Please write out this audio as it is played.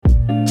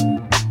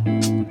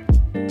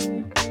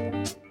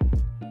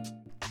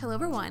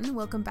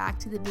everyone. Welcome back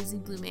to the Busy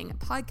Blooming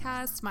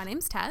podcast. My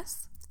name's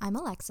Tess. I'm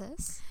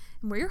Alexis.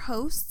 And we're your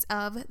hosts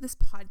of this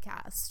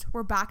podcast.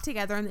 We're back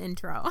together in the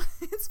intro.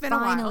 It's been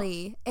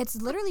Finally. a while.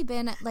 It's literally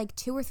been like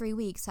 2 or 3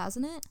 weeks,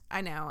 hasn't it?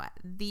 I know.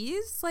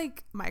 These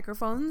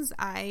microphones,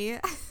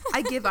 I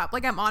give up.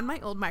 I'm on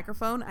my old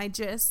microphone. I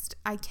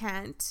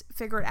can't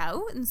figure it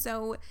out. And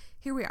so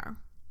here we are.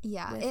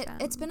 Yeah,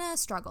 it's been a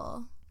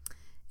struggle.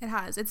 It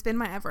has. It's been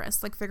my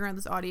Everest, figuring out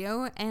this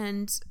audio,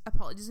 and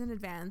apologies in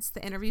advance.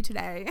 The interview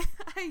today,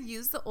 I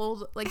used the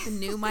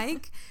new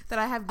mic that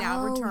I have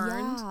now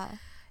returned. Yeah.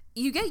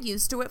 You get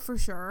used to it for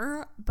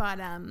sure, but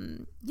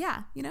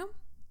yeah,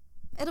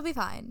 It'll be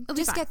fine.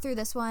 Just get through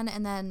this one,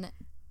 and then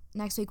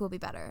next week will be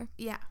better.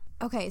 Yeah.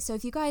 Okay, so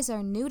if you guys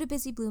are new to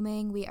Busy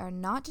Blooming, we are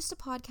not just a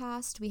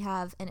podcast. We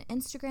have an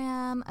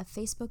Instagram, a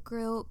Facebook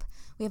group,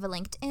 we have a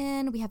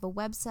LinkedIn, we have a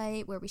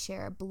website where we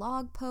share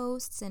blog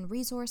posts and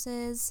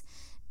resources,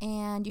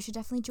 and you should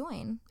definitely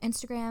join.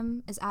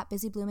 Instagram is at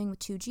Busy Blooming with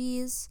 2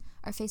 G's.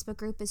 Our Facebook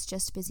group is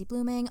just Busy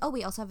Blooming. Oh,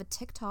 we also have a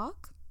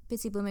TikTok,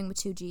 Busy Blooming with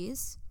 2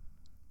 G's.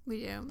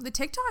 We do. The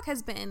TikTok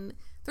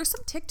there's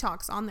some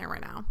TikToks on there right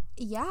now.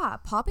 Yeah,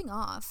 popping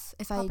off,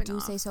 if I do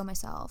say so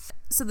myself.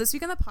 So this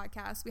week on the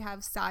podcast, we have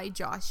Saie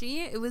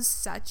Joshi. It was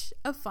such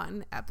a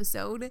fun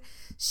episode.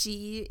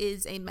 She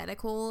is a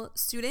medical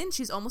student.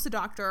 She's almost a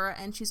doctor,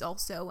 and she's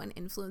also an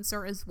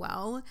influencer as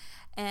well.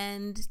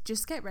 And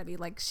just get ready.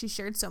 She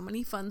shared so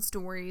many fun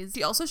stories.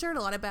 She also shared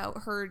a lot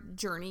about her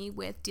journey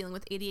with dealing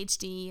with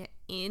ADHD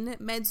in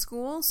med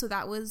school. So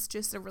that was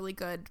just a really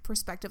good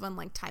perspective on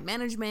time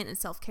management and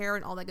self-care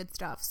and all that good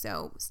stuff.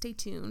 So stay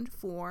tuned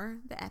for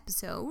the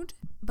episode.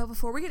 But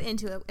before we get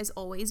into it, as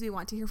always, we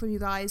want to hear from you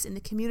guys in the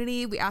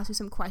community. We asked you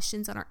some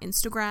questions on our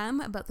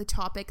Instagram about the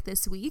topic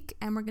this week,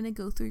 and we're going to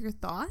go through your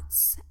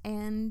thoughts.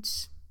 And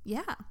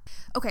yeah.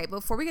 Okay,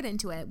 before we get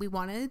into it, we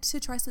wanted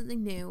to try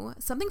something new,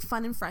 something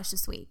fun and fresh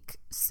this week.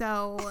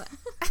 So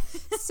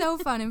so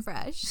fun and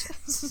fresh.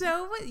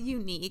 So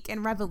unique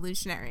and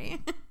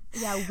revolutionary.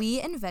 Yeah, we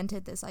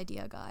invented this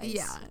idea, guys.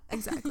 Yeah,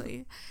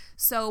 exactly.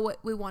 So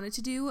we wanted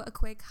to do a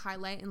quick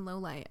highlight and low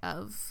light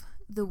of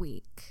the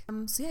week.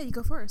 So yeah, you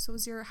go first.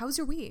 How was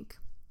your week?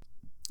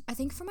 I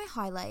think for my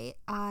highlight,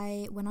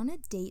 I went on a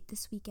date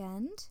this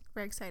weekend.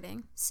 Very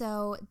exciting.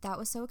 So that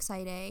was so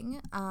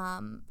exciting.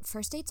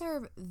 First dates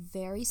are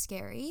very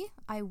scary.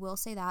 I will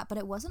say that, but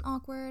it wasn't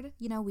awkward.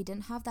 We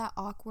didn't have that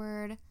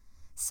awkward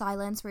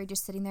silence where you're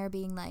just sitting there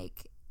being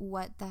like,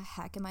 what the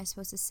heck am I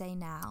supposed to say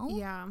now?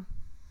 Yeah.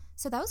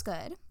 So that was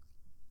good.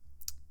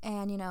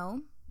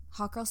 And,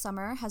 hot girl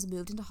summer has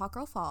moved into hot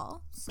girl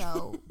fall.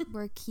 So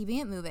we're keeping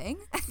it moving.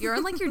 You're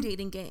in your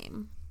dating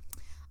game.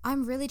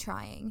 I'm really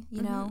trying,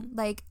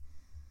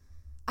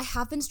 I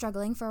have been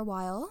struggling for a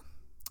while,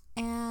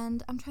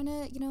 and I'm trying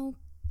to,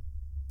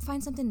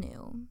 find something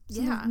new.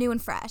 New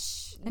and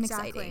fresh and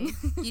exciting.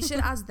 You should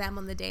ask them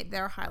on the date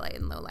their highlight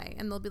and low light,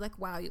 and they'll be like,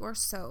 wow, you are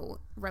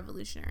so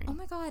revolutionary. Oh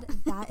my God,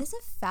 that is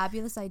a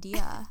fabulous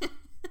idea.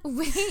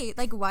 Wait,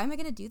 why am I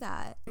going to do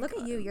that? Look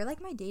at you. You're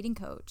like my dating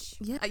coach.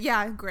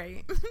 Yeah,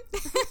 great.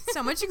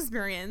 So much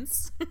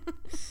experience.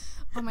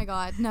 Oh my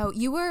God. No,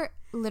 you were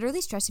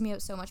literally stressing me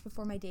out so much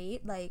before my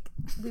date.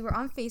 We were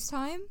on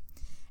FaceTime,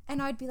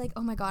 and I'd be like,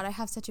 oh my God, I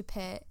have such a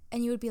pit.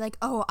 And you would be like,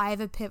 oh, I have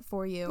a pit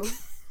for you.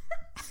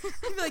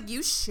 I'd be like,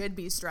 you should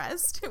be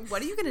stressed.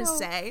 What are you going to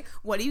say?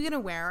 What are you going to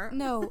wear?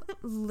 No,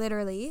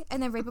 literally.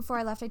 And then right before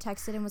I left, I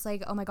texted and was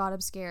like, oh my God,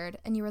 I'm scared.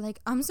 And you were like,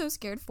 I'm so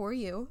scared for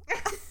you.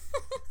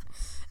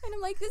 And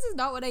I'm like, this is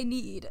not what I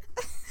need.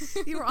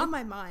 You were on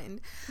my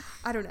mind.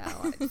 I don't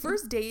know.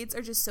 First dates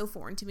are just so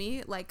foreign to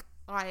me.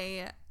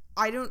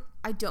 I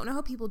don't know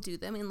how people do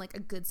them in a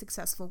good,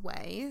 successful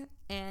way.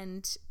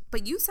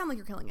 But you sound like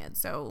you're killing it.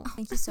 So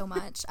thank you so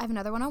much. I have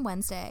another one on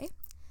Wednesday.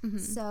 Mm-hmm.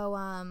 So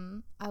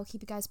I'll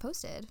keep you guys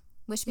posted.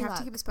 Wish me luck. You have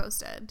to keep us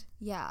posted.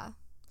 Yeah.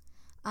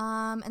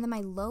 And then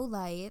my low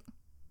light,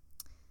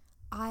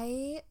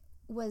 I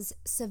was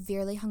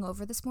severely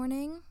hungover this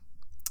morning,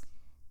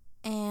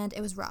 and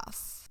it was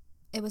rough.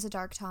 It was a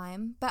dark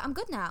time, but I'm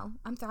good now.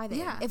 I'm thriving.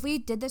 Yeah. If we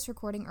did this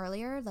recording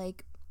earlier,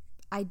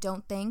 I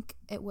don't think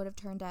it would have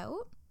turned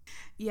out.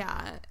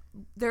 Yeah.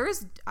 There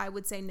is, I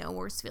would say, no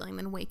worse feeling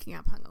than waking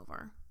up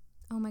hungover.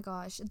 Oh my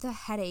gosh. The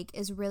headache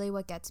is really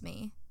what gets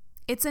me.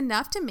 It's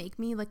enough to make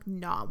me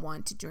not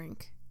want to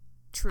drink.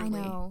 Truly.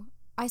 I know.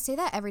 I say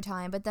that every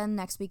time, but then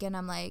next weekend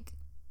I'm like,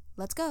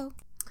 let's go.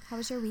 How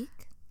was your week?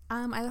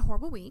 I had a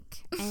horrible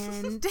week,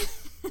 and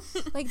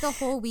the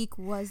whole week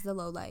was the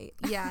low light.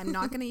 Yeah, I'm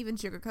not gonna even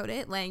sugarcoat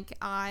it.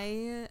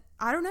 I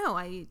don't know.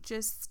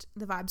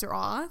 The vibes are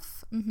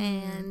off, mm-hmm.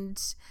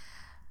 And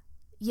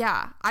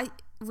yeah, I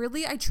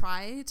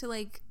try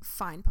to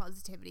find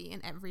positivity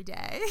in every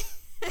day.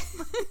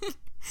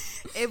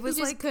 It was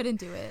you just couldn't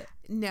do it.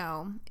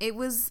 No, it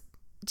was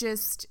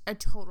just a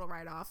total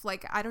write-off.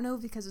 I don't know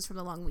because it's from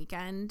the long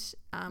weekend.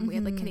 We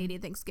had Canadian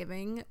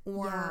Thanksgiving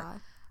or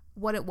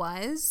what it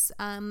was.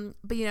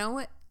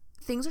 But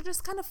things are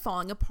just kind of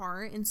falling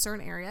apart in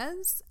certain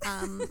areas.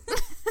 I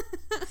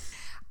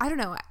don't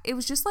know. It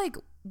was just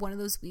one of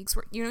those weeks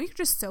where, you're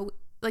just so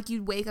like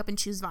you wake up and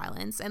choose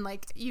violence, and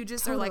like you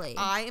just are like,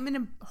 I am in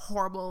a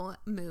horrible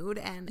mood,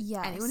 and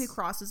anyone who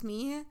crosses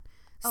me.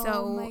 So,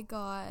 oh my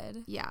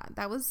God. Yeah,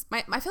 that was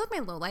I feel like my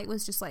low light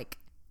was just like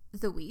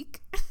the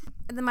week.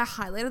 And then my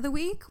highlight of the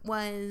week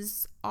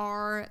was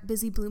our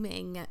Busy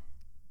Blooming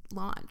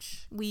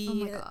launch. Oh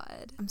my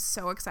God. I'm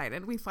so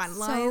excited. We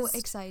finalized. So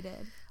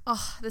excited.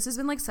 Oh, this has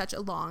been like such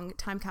a long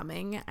time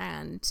coming,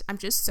 and I'm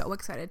just so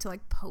excited to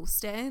like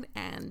post it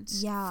and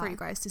for you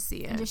guys to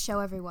see it and just show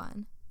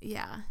everyone.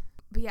 Yeah.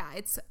 But yeah,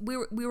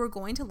 we were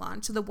going to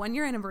launch. So the 1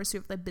 year anniversary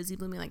of the Busy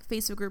Blooming like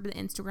Facebook group and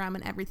Instagram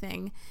and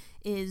everything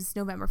is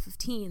November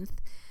 15th.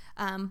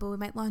 But we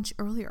might launch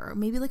earlier,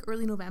 maybe like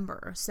early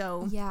November.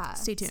 So yeah,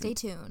 stay tuned. Stay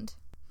tuned.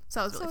 So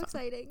that was really fun.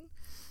 Exciting.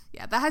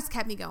 Yeah, that has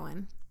kept me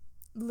going.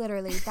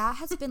 Literally, that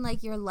has been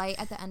like your light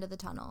at the end of the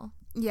tunnel.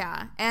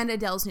 Yeah, and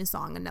Adele's new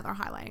song, another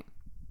highlight.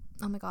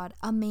 Oh my God,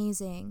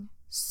 amazing.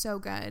 So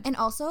good. And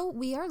also,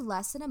 we are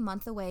less than a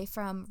month away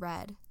from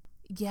Red.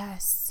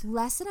 Yes.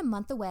 Less than a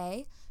month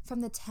away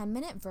from the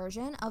 10-minute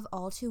version of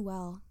All Too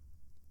Well.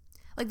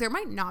 Like, there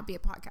might not be a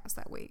podcast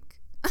that week.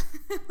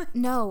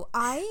 No,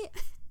 I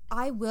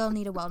will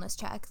need a wellness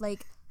check.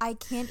 Like, I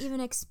can't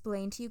even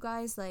explain to you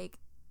guys, like,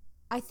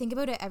 I think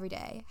about it every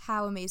day,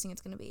 how amazing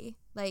it's going to be.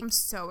 Like, I'm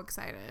so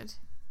excited.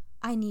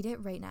 I need it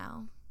right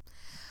now.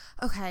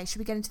 Okay, should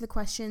we get into the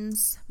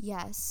questions?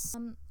 Yes.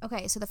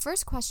 Okay, so the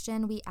first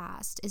question we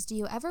asked is, do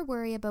you ever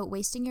worry about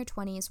wasting your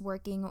 20s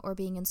working or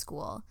being in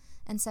school?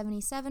 And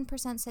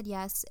 77% said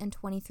yes, and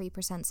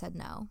 23% said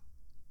no.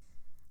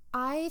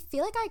 I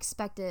feel like it's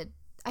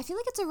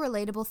a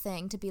relatable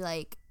thing to be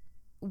like,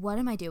 what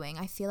am I doing?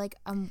 I feel like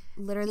I'm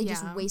literally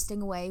just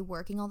wasting away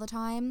working all the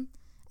time.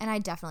 And I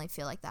definitely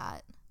feel like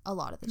that a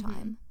lot of the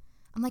time.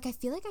 I'm like, I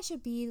feel like I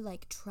should be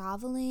like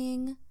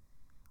traveling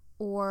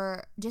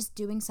or just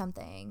doing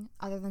something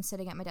other than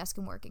sitting at my desk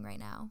and working right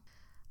now.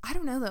 I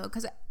don't know though,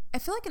 because I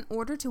feel like in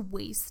order to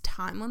waste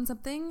time on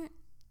something,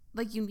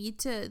 like you need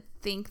to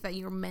think that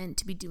you're meant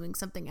to be doing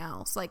something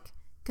else, like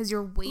because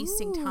you're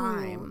wasting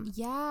time.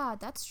 Yeah,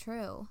 that's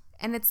true.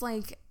 And it's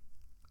like,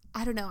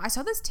 I don't know. I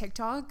saw this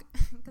TikTok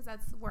because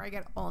that's where I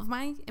get all of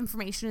my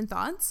information and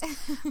thoughts.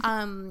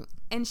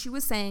 And she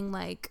was saying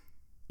like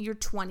your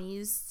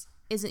 20s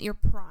isn't your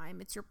prime,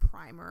 it's your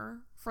primer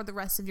for the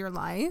rest of your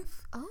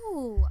life.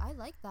 Oh, I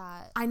like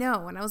that. I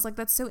know. And I was like,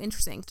 that's so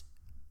interesting.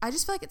 I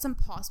just feel like it's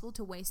impossible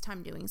to waste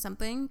time doing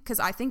something because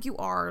I think you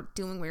are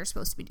doing what you're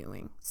supposed to be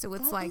doing. So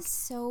it's that is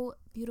so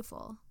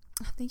beautiful.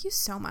 Thank you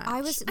so much.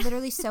 I was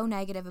literally so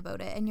negative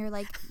about it, and you're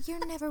like,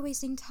 you're never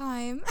wasting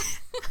time.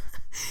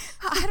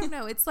 I don't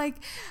know. It's like,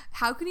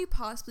 how can you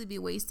possibly be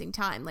wasting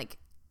time? Like,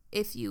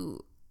 if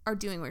you are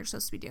doing what you're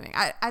supposed to be doing.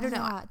 I don't know.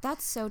 Yeah,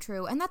 that's so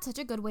true. And that's such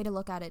a good way to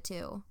look at it,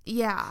 too.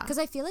 Yeah. Because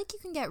I feel like you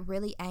can get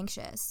really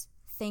anxious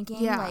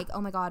thinking, like,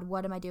 oh my God,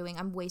 what am I doing?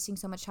 I'm wasting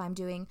so much time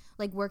doing,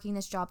 like, working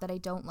this job that I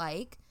don't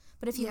like.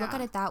 But if you look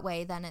at it that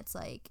way, then it's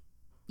like,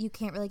 you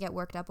can't really get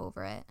worked up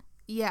over it.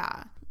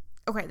 Yeah.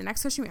 Okay, the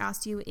next question we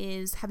asked you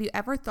is, have you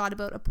ever thought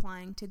about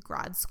applying to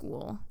grad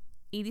school?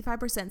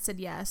 85% said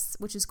yes,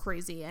 which is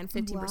crazy, and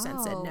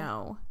 15% said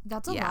no.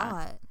 That's a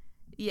lot.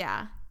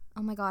 Yeah.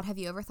 Oh my God, have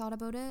you ever thought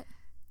about it?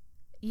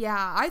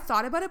 Yeah, I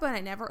thought about it, but I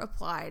never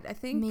applied. I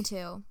think me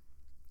too.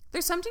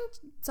 There's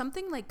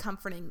something like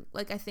comforting,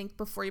 like I think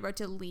before you're about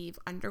to leave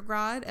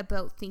undergrad,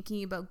 about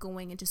thinking about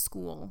going into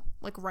school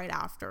like right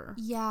after.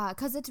 Yeah,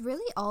 because it's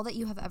really all that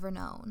you have ever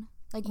known.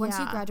 Like once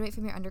you graduate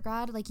from your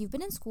undergrad, like you've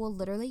been in school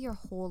literally your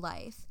whole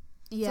life.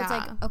 Yeah. So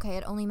it's like, okay,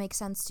 it only makes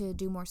sense to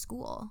do more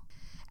school.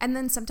 And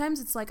then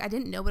sometimes it's like, I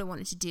didn't know what I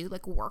wanted to do,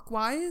 like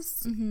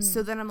work-wise. Mm-hmm.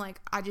 So then I'm like,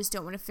 I just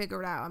don't want to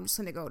figure it out. I'm just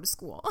going to go to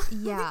school.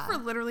 Yeah. For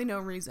literally no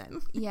reason.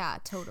 Yeah,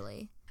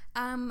 totally.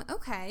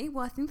 Okay.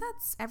 Well, I think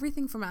that's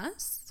everything from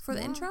us for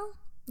the intro.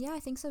 Yeah, I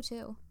think so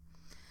too.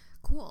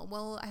 Cool.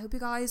 Well, I hope you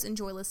guys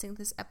enjoy listening to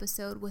this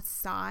episode with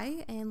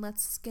Saie, and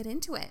let's get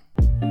into it.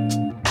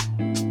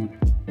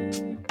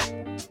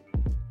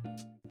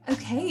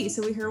 Okay,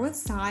 so we're here with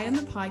Saie on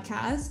the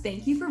podcast.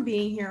 Thank you for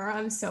being here.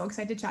 I'm so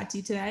excited to chat to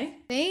you today.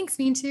 Thanks,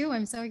 me too.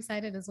 I'm so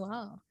excited as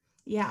well.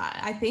 Yeah,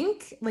 I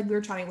think like we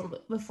were chatting a little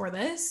bit before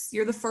this,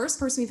 you're the first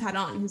person we've had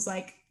on who's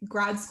like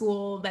grad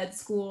school, med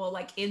school,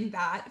 like in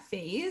that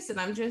phase. And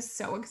I'm just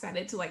so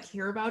excited to like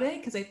hear about it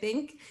because I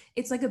think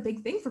it's like a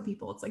big thing for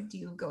people. It's like, do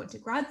you go into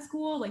grad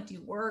school? Like, do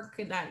you work?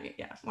 And I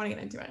want to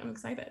get into it. I'm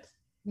excited.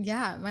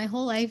 Yeah, my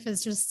whole life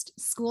is just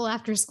school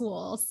after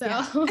school. So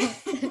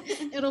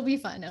it'll be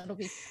fun.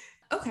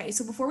 Okay,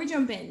 so before we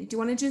jump in, do you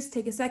want to just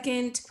take a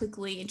second to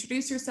quickly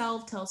introduce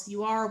yourself, tell us who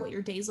you are, what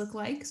your days look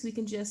like, so we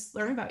can just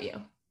learn about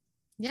you?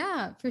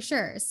 Yeah, for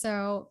sure.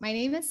 So my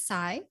name is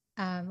Saie,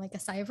 like a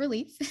sigh of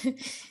relief.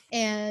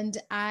 And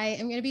I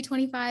am going to be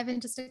 25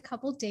 in just a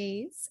couple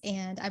days.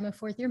 And I'm a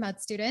fourth year med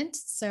student.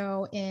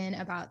 So in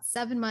about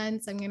 7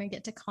 months, I'm going to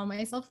get to call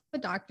myself a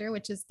doctor,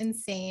 which is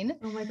insane.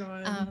 Oh my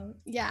God.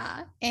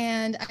 Yeah.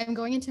 And I'm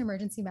going into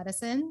emergency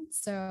medicine.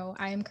 So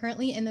I am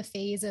currently in the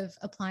phase of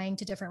applying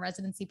to different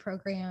residency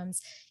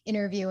programs,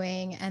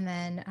 interviewing, and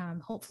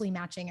then hopefully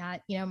matching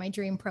at, my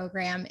dream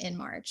program in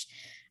March.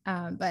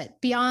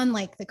 But beyond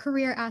like the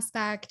career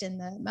aspect and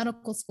the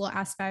medical school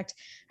aspect,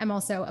 I'm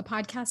also a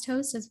podcast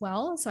host as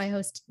well. So I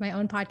host my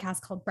own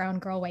podcast called Brown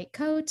Girl White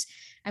Coat.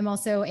 I'm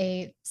also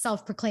a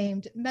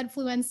self-proclaimed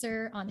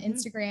medfluencer on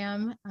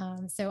Instagram.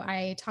 So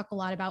I talk a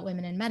lot about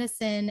women in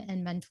medicine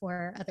and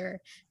mentor other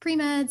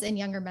pre-meds and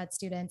younger med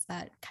students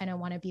that kind of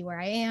want to be where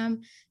I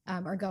am,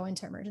 or go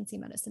into emergency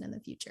medicine in the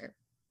future.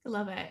 I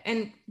love it.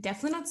 And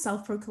definitely not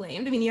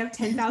self-proclaimed. I mean, you have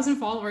 10,000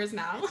 followers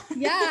now.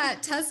 Yeah,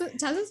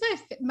 Tessa's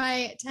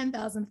my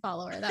 10,000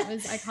 follower. That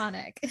was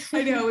iconic.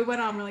 I know. We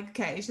went on. We're like,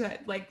 okay, should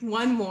like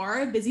one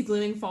more busy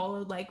blooming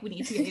followed. Like, we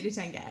need to get you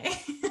to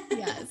 10K.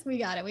 Yes, we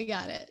got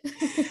it.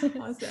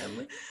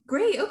 Awesome.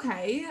 Great.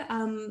 Okay.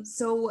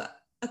 So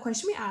a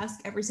question we ask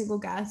every single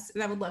guest,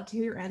 and I would love to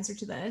hear your answer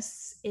to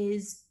this,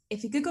 is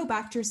if you could go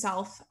back to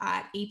yourself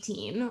at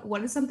 18,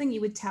 what is something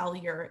you would tell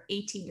your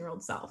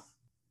 18-year-old self?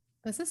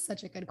 This is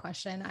such a good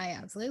question. I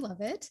absolutely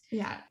love it.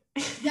 Yeah.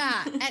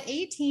 Yeah. At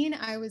 18,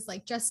 I was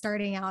like just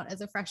starting out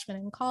as a freshman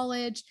in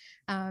college.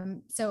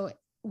 So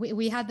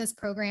we had this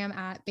program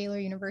at Baylor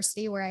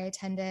University where I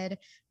attended,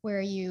 where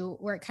you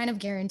were kind of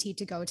guaranteed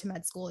to go to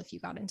med school if you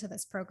got into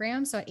this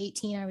program. So at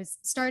 18, I was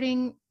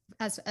starting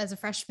as a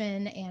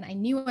freshman, and I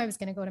knew I was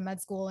going to go to med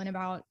school in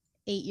about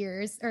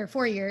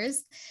 4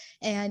 years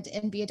and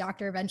be a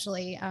doctor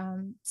eventually.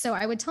 So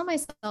I would tell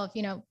myself,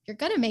 you're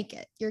going to make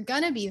it, you're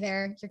going to be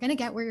there, you're going to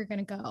get where you're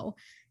going to go.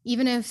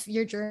 Even if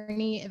your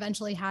journey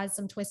eventually has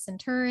some twists and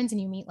turns and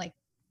you meet like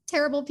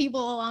terrible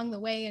people along the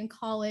way in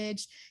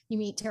college, you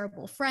meet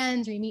terrible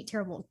friends, or you meet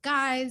terrible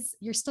guys,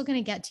 you're still going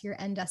to get to your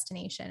end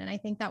destination. And I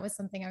think that was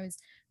something I was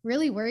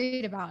really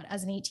worried about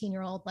as an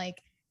 18-year-old,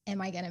 like,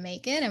 am I going to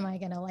make it? Am I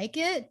going to like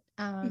it?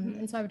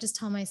 And so I would just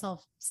tell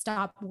myself,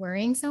 stop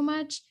worrying so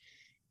much.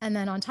 And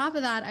then on top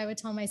of that, I would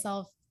tell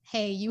myself,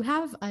 hey, you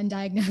have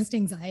undiagnosed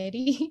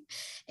anxiety.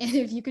 And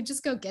if you could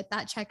just go get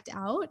that checked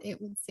out,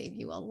 it would save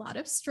you a lot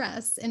of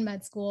stress in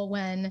med school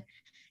when,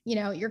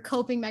 your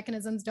coping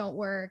mechanisms don't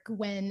work,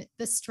 when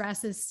the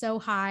stress is so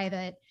high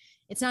that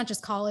it's not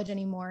just college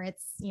anymore.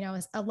 It's,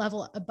 a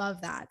level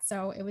above that.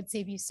 So it would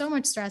save you so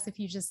much stress if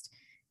you just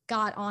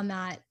got on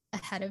that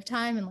ahead of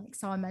time and like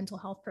saw a mental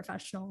health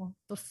professional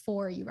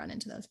before you run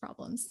into those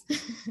problems.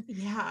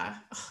 Yeah,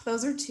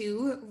 those are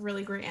two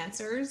really great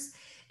answers.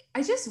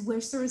 I just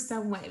wish there was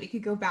some way we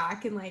could go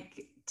back and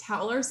like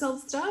tell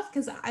ourselves stuff,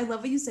 because I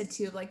love what you said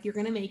too, like, you're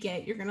gonna make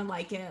it, you're gonna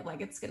like it,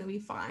 like, it's gonna be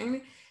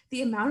fine.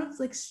 The amount of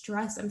like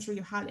stress I'm sure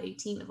you had at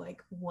 18 of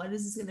like, what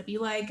is this gonna be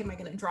like? Am I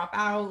gonna drop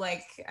out?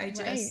 Like, I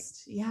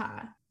just,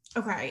 yeah.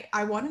 Okay,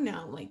 I want to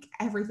know like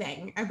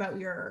everything about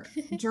your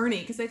journey,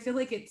 because I feel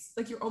like it's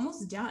like you're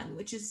almost done,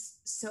 which is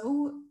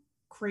so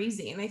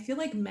crazy. And I feel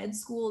like med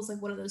school is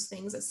like one of those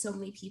things that so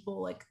many people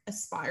like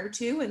aspire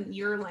to, and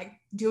you're like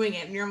doing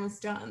it and you're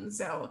almost done.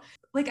 So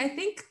like, I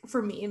think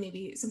for me, and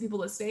maybe some people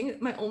listening,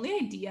 my only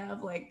idea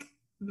of like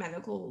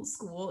medical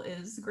school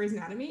is Grey's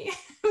Anatomy,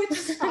 which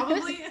is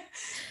probably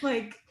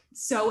like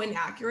so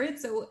inaccurate.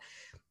 So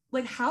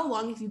like, how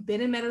long have you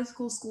been in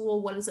medical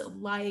school? What is it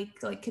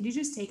like? Like, could you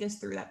just take us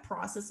through that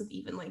process of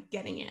even like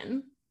getting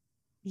in?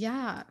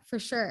 Yeah, for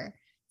sure.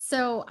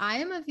 So I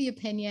am of the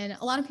opinion,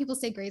 a lot of people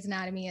say Grey's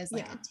Anatomy is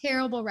like a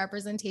terrible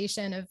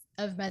representation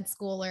of med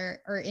school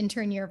or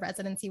intern year of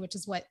residency, which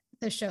is what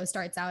the show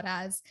starts out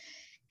as.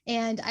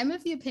 And I'm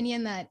of the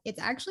opinion that it's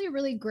actually a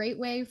really great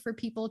way for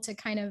people to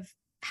kind of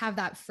have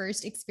that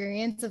first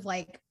experience of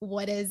like,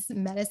 what is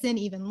medicine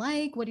even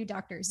like? What do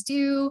doctors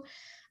do?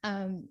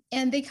 And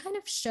they kind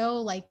of show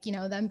like,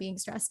 them being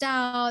stressed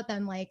out,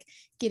 them like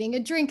getting a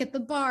drink at the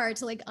bar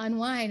to like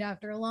unwind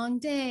after a long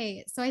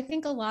day. So I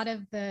think a lot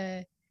of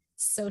the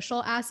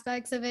social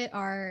aspects of it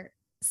are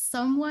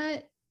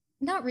somewhat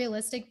not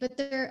realistic, but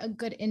they're a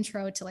good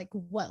intro to like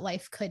what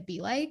life could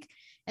be like.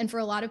 And for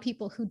a lot of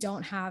people who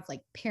don't have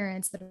like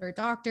parents that are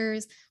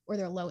doctors, or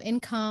they're low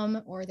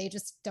income, or they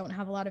just don't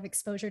have a lot of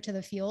exposure to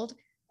the field,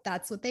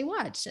 that's what they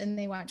watch. And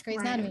they watch Grey's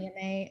Anatomy and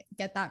they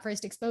get that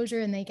first exposure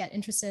and they get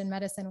interested in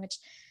medicine, which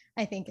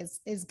I think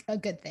is a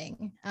good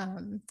thing.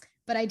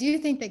 But I do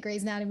think that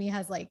Grey's Anatomy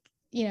has like,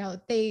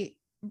 they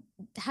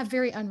have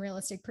very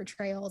unrealistic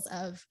portrayals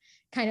of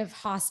kind of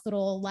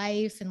hospital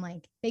life, and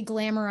like they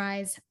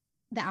glamorize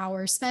the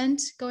hours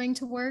spent going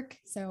to work.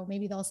 So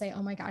maybe they'll say,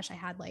 oh my gosh, I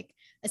had like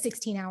a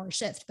 16-hour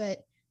shift.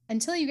 But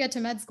until you get to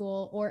med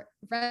school or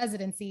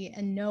residency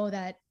and know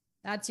that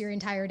that's your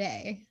entire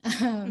day,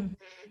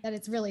 that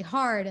it's really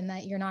hard, and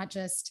that you're not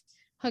just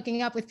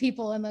hooking up with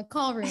people in the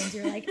call rooms,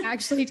 you're like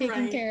actually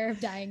taking care of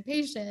dying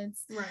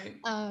patients.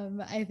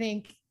 I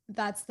think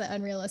that's the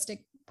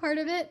unrealistic part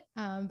of it.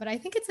 But I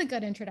think it's a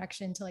good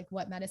introduction to like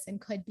what medicine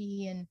could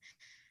be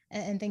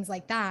and things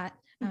like that.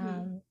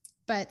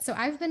 But so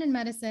I've been in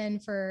med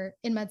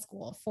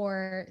school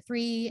for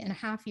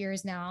 3.5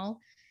 years now,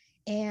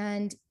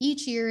 and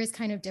each year is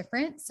kind of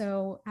different.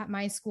 So at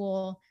my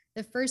school,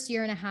 the first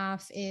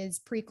 1.5 years is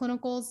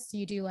preclinicals. So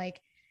you do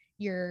like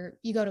you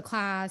go to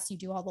class, you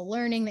do all the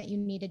learning that you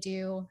need to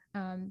do.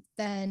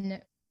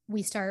 Then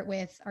we start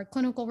with our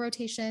clinical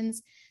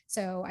rotations.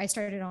 So I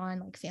started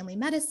on like family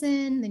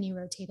medicine, then you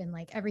rotate in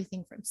like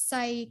everything from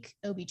psych,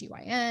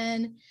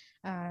 OBGYN,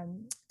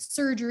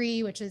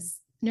 surgery, which is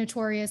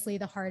notoriously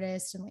the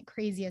hardest and like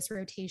craziest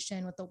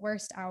rotation with the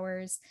worst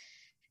hours.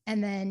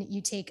 And then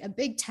you take a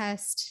big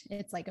test.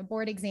 It's like a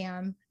board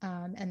exam.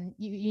 And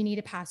you need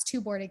to pass 2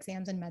 board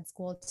exams in med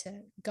school to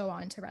go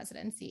on to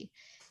residency.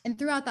 And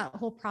throughout that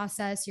whole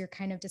process, you're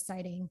kind of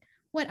deciding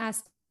what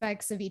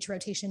aspects of each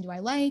rotation do I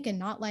like and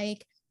not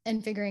like,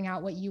 and figuring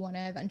out what you want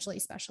to eventually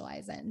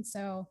specialize in.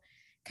 So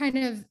kind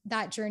of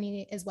that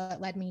journey is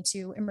what led me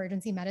to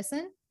emergency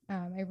medicine.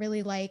 I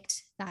really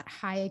liked that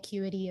high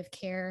acuity of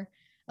care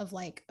of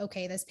like,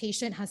 okay, this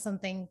patient has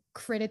something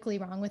critically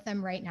wrong with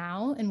them right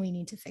now, and we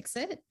need to fix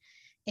it.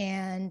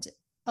 And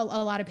a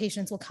lot of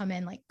patients will come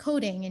in like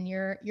coding, and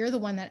you're the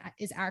one that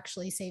is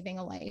actually saving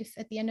a life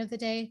at the end of the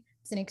day.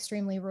 It's an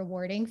extremely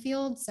rewarding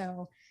field.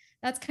 So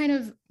that's kind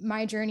of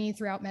my journey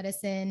throughout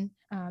medicine,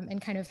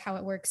 and kind of how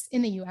it works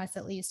in the US,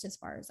 at least as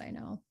far as I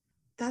know.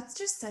 That's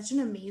just such an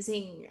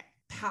amazing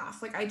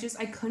path. Like I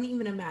couldn't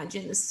even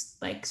imagine this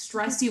like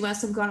stress you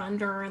must have gone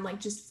under, and like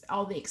just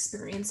all the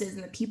experiences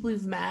and the people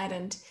you've met.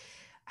 And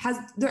has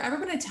there ever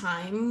been a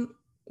time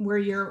where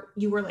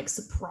you were like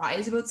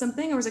surprised about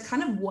something, or was it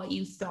kind of what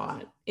you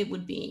thought it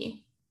would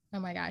be? Oh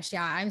my gosh,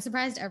 yeah, I'm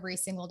surprised every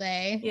single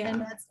day in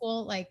med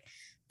school. Like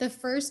the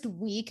first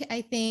week,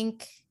 I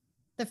think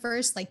the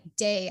first like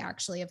day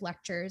actually of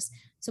lectures.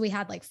 So we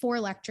had like 4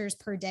 lectures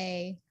per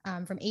day,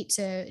 from 8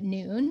 to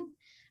noon.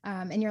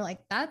 And you're like,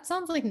 that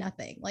sounds like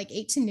nothing, like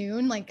 8 to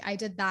noon. Like I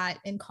did that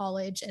in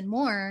college and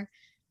more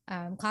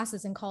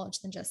classes in college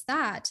than just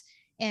that.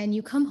 And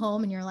you come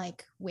home and you're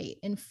like, wait,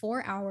 in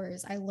 4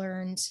 hours, I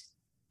learned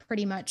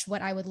pretty much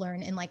what I would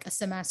learn in like a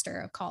semester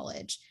of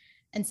college.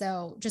 And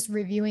so just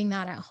reviewing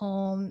that at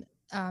home,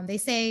 they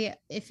say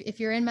if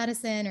you're in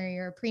medicine or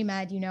you're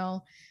pre-med,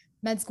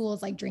 med school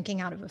is like drinking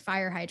out of a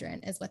fire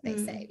hydrant is what they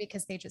say,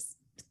 because they just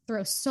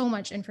throw so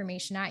much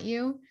information at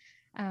you,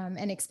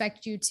 and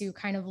expect you to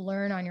kind of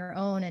learn on your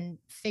own and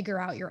figure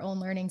out your own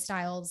learning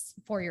styles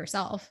for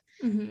yourself.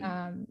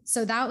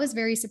 So that was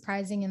very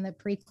surprising in the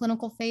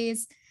preclinical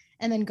phase.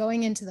 And then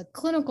going into the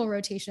clinical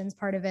rotations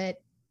part of it,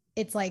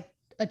 it's like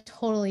a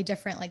totally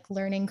different like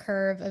learning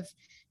curve of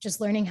just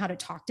learning how to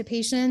talk to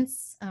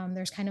patients.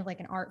 There's kind of like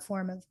an art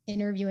form of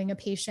interviewing a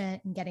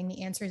patient and getting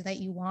the answers that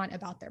you want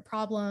about their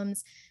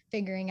problems,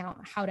 figuring out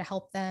how to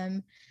help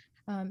them.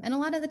 And a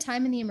lot of the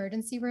time in the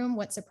emergency room,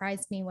 what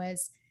surprised me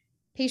was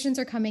patients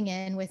are coming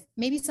in with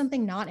maybe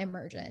something not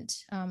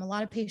emergent. A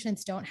lot of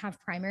patients don't have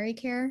primary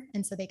care.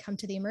 And so they come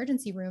to the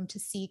emergency room to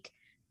seek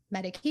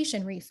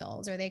medication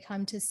refills, or they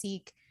come to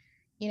seek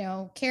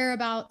care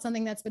about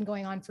something that's been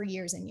going on for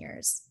years and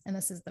years. And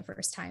this is the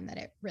first time that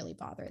it really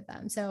bothered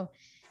them. So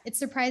it's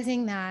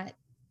surprising that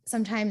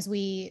sometimes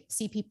we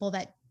see people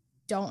that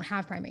don't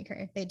have primary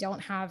care. They don't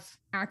have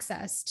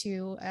access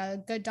to a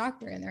good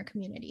doctor in their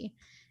community.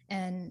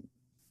 And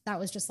that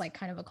was just like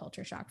kind of a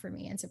culture shock for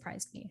me and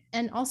surprised me,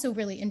 and also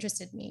really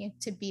interested me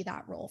to be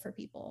that role for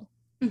people.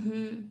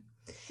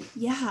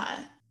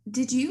 Yeah.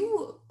 Did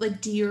you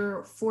like do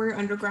your 4-year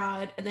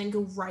undergrad and then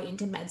go right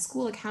into med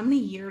school? Like how many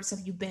years have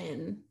you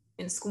been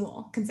in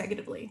school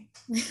consecutively?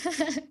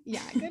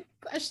 Yeah, good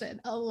question.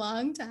 A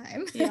long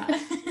time. Yeah.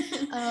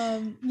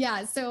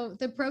 Yeah. So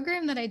the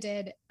program that I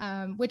did,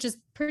 which is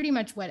pretty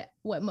much what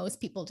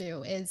most people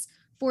do, is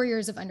 4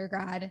 years of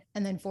undergrad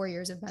and then 4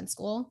 years of med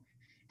school,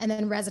 and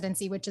then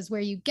residency, which is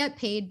where you get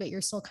paid, but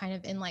you're still kind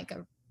of in like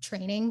a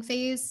training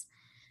phase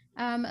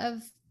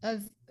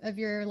of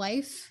your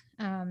life.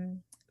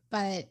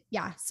 But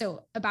yeah,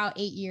 so about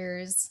 8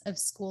 years of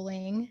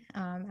schooling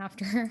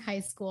after high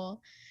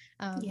school.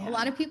 A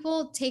lot of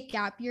people take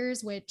gap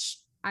years, which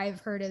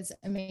I've heard is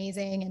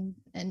amazing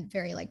and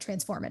very like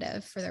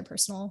transformative for their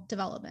personal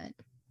development.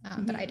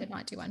 But I did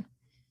not do one.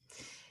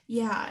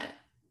 Yeah.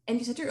 And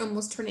you said you're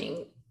almost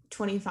turning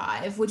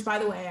 25, which by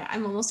the way,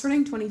 I'm almost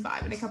turning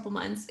 25 in a couple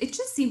months. It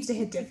just seems to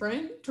hit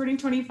different turning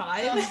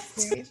 25. Oh,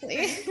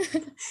 seriously.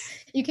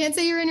 You can't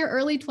say you're in your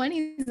early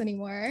 20s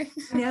anymore.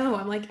 No,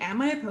 I'm like,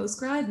 am I a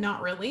post-grad?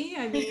 Not really.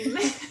 I mean,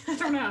 I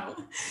don't know.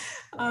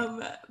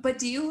 But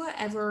do you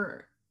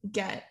ever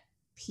get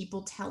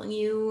people telling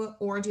you,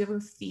 or do you ever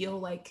feel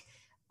like,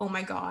 oh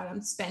my God,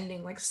 I'm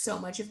spending like so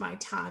much of my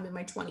time in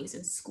my 20s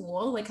in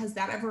school? Like, has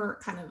that ever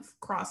kind of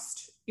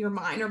crossed your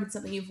mind or been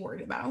something you've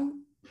worried about?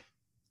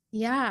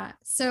 Yeah.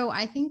 So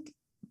I think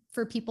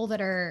for people that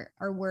are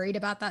worried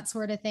about that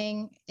sort of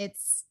thing,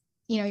 it's,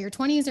 your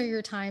 20s are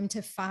your time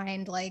to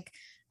find like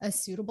a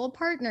suitable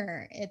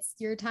partner. It's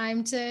your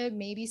time to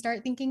maybe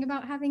start thinking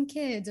about having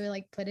kids or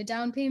like put a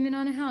down payment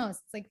on a house.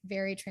 It's like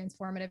very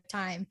transformative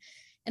time.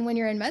 And when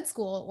you're in med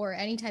school or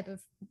any type of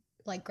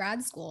like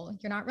grad school,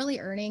 you're not really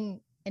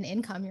earning an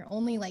income. You're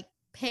only like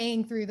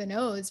paying through the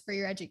nose for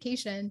your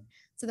education.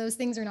 So those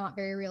things are not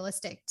very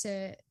realistic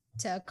to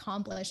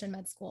accomplish in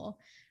med school.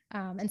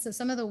 And so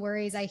some of the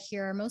worries I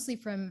hear are mostly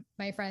from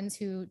my friends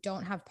who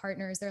don't have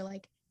partners. They're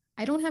like,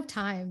 I don't have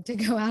time to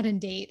go out and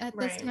date at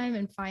this time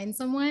and find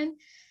someone.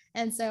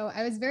 And so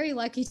I was very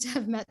lucky to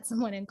have met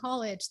someone in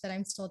college that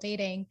I'm still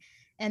dating.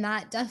 And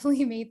that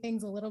definitely made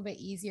things a little bit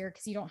easier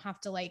because you don't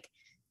have to like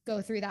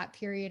go through that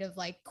period of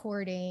like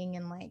courting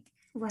and like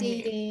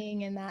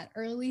dating and that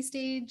early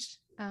stage.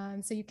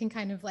 So you can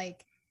kind of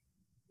like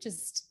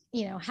just,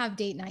 have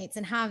date nights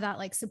and have that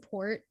like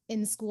support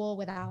in school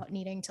without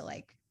needing to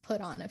like put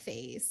on a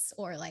face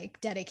or like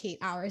dedicate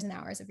hours and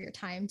hours of your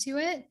time to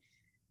it.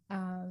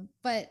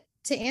 But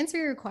to answer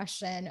your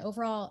question,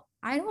 overall,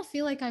 I don't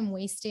feel like I'm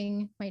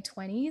wasting my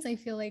 20s. I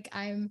feel like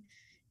I'm,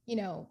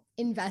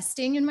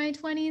 investing in my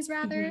 20s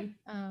rather.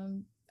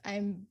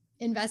 I'm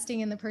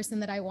investing in the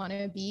person that I want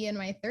to be in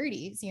my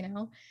 30s.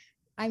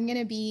 I'm going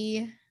to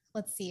be,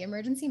 let's see,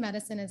 emergency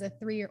medicine is a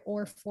 3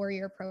 or 4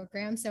 year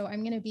program. So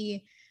I'm going to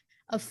be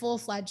a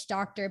full-fledged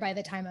doctor by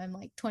the time I'm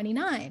like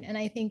 29. And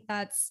I think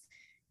that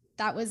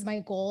was my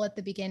goal at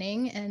the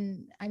beginning.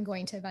 And I'm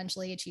going to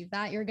eventually achieve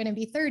that. You're going to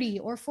be 30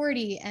 or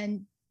 40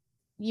 and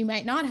you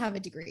might not have a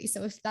degree.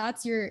 So if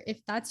that's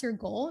your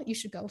goal, you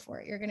should go for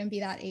it. You're going to be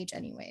that age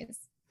anyways.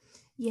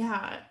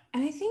 Yeah.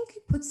 And I think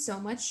it puts so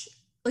much,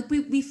 like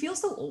we feel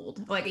so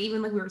old, like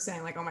even like we were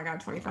saying like, oh my God,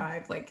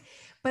 25, like,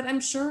 but I'm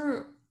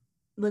sure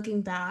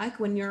looking back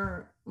when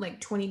you're like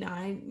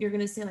 29, you're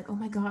going to say like, oh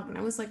my God, when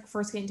I was like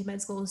first getting to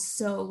med school, I was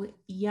so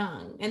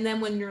young. And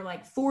then when you're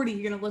like 40,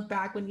 you're going to look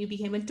back when you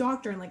became a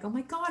doctor and like, oh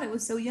my God, I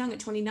was so young at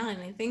 29.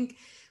 And I think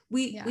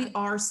we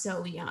are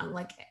so young,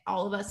 like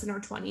all of us in our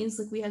 20s,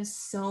 like we have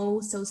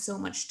so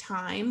much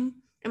time.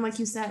 And like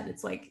you said,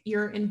 it's like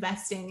you're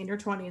investing in your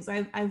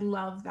 20s. I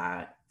love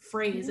that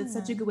phrase. It's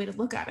such a good way to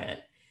look at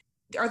it.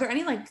 Are there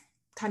any like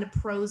kind of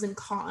pros and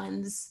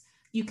cons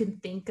you can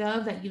think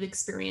of that you've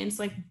experienced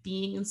like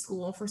being in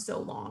school for so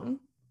long?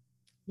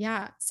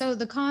 Yeah. So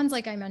the cons,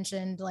 like I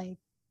mentioned, like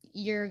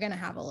you're going to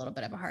have a little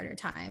bit of a harder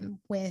time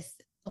with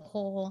the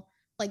whole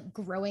like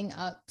growing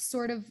up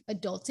sort of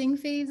adulting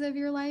phase of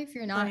your life.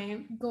 You're not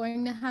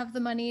going to have the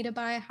money to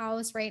buy a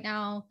house right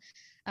now.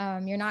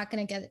 You're not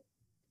going to get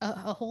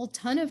a whole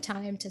ton of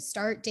time to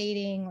start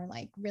dating or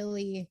like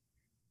really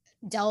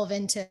delve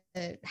into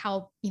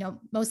how,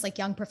 most like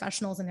young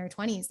professionals in their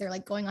 20s, they're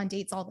like going on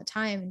dates all the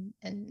time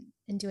and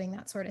doing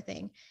that sort of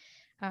thing.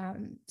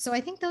 So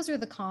I think those are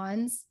the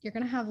cons. You're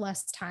going to have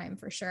less time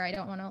for sure. I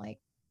don't want to like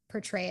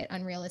portray it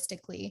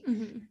unrealistically.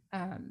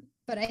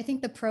 But I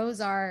think the pros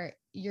are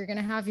you're going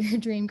to have your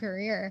dream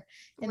career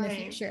in the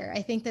future.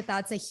 I think that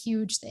that's a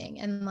huge thing.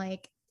 And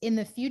like in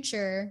the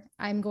future,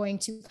 I'm going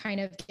to kind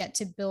of get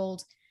to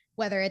build,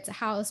 whether it's a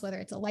house, whether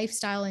it's a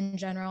lifestyle in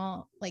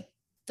general, like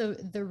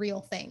the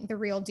real thing, the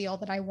real deal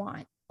that I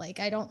want. Like,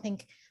 I don't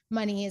think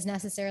money is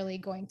necessarily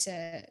going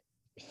to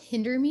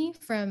hinder me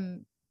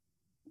from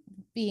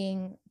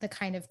being the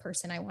kind of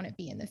person I want to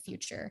be in the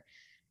future.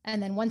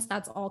 And then once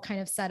that's all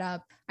kind of set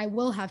up, I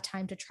will have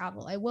time to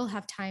travel. I will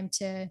have time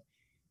to,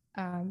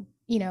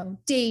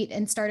 date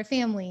and start a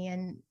family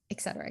and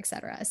et cetera, et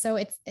cetera. So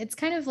it's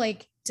kind of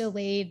like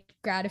delayed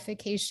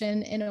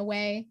gratification in a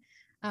way.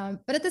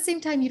 But at the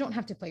same time, you don't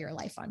have to put your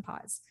life on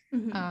pause.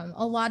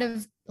 A lot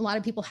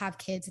of people have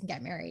kids and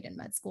get married in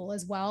med school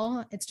as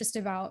well. It's just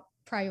about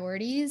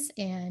priorities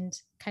and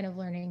kind of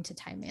learning to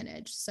time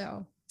manage.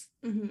 So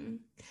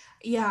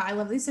yeah, I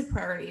love that you said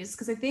priorities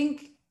because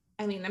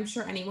I'm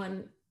sure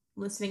anyone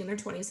listening in their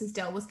 20s has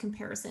dealt with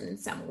comparison in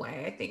some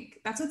way. I think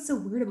that's what's so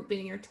weird about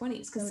being in your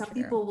 20s because some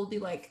people will be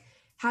like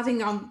having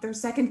their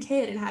second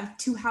kid and have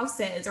 2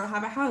 houses or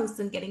have a house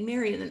and getting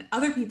married, and then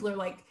other people are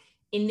like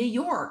in New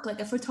York, like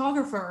a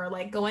photographer,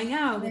 like going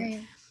out.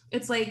 And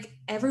it's like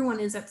everyone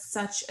is at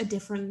such a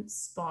different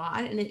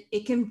spot, and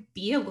it can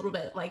be a little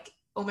bit like,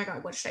 oh my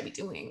God, what should I be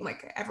doing?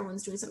 Like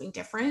everyone's doing something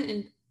different.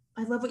 And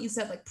I love what you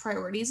said, like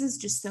priorities is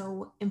just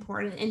so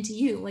important. And to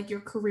you, like your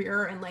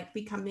career and like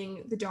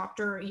becoming the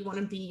doctor you want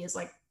to be is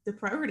like the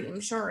priority,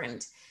 I'm sure.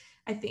 And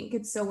I think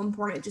it's so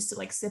important just to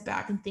like sit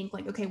back and think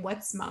like, okay,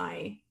 what's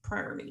my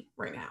priority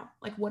right now?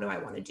 Like, what do I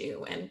want to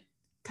do? And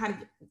kind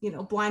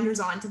of, blinders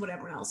on to what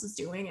everyone else is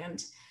doing.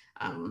 And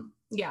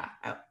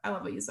I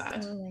love what you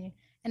said. Totally.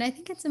 And I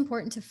think it's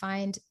important to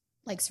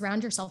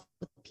surround yourself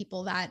with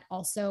people that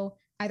also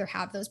either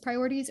have those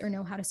priorities or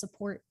know how to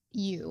support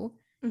you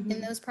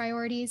in those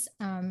priorities.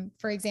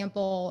 For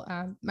example,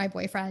 my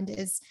boyfriend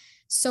is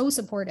so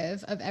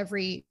supportive of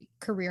every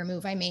career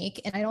move I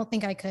make. And I don't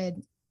think I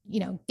could,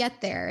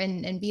 get there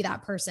and be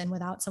that person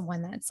without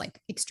someone that's like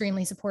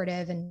extremely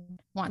supportive and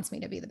wants me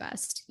to be the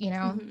best,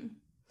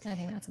 I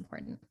think that's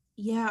important.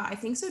 Yeah, I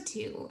think so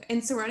too.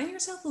 And surrounding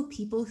yourself with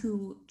people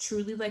who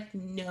truly like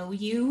know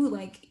you,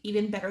 like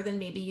even better than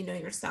maybe you know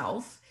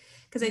yourself.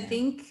 Because I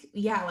think,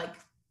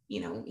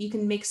 you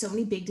can make so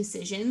many big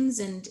decisions,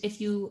 and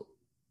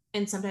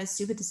sometimes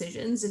stupid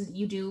decisions, and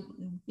you do,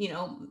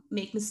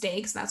 make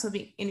mistakes. That's what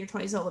being in your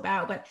 20s is all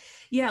about. But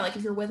yeah, like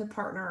if you're with a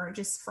partner or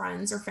just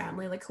friends or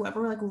family, like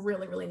whoever like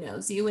really, really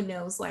knows you and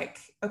knows like,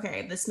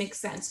 okay, this makes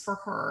sense for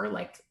her,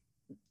 like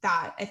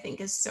that I think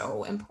is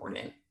so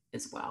important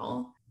as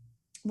well.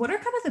 What are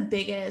kind of the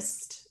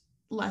biggest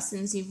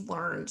lessons you've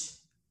learned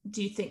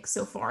do you think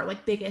so far,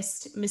 like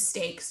biggest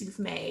mistakes you've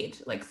made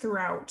like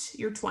throughout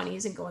your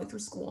 20s and going through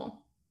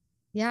school?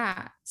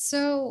 Yeah.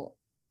 So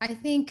I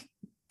think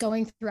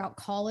going throughout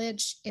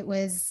college, it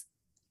was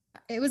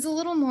a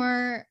little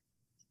more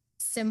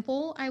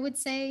simple, I would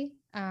say.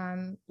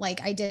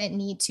 Like I didn't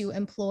need to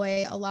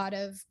employ a lot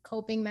of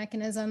coping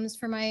mechanisms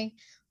for my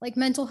like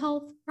mental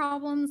health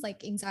problems,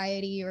 like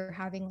anxiety or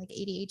having like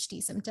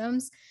ADHD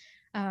symptoms,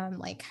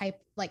 like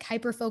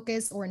hyper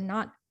focus or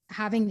not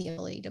having the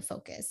ability to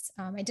focus.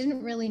 I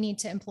didn't really need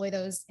to employ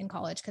those in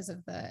college because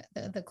of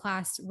the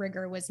class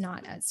rigor was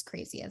not as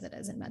crazy as it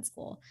is in med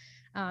school.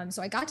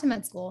 So I got to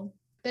med school,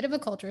 bit of a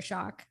culture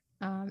shock,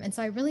 and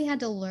so I really had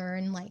to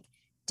learn like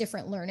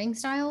different learning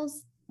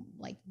styles,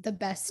 like the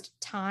best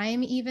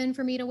time even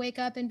for me to wake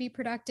up and be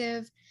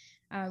productive,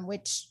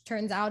 which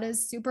turns out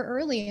is super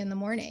early in the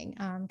morning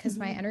because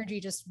my energy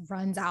just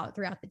runs out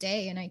throughout the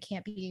day and I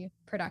can't be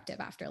productive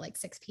after like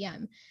 6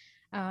 p.m.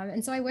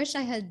 And so I wish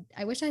I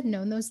had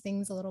known those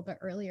things a little bit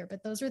earlier,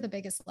 but those are the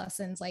biggest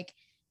lessons, like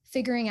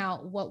figuring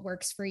out what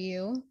works for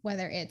you,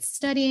 whether it's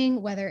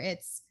studying, whether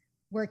it's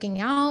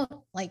working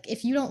out. Like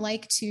if you don't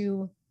like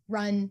to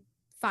run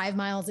 5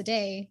 miles a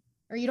day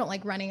or you don't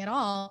like running at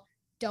all,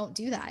 don't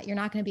do that. You're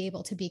not going to be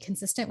able to be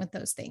consistent with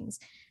those things.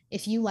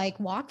 If you like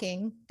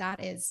walking,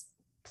 that is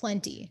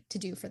plenty to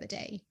do for the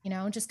day.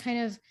 Just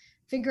kind of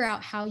figure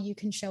out how you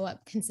can show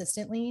up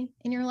consistently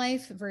in your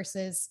life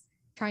versus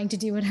trying to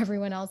do what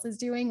everyone else is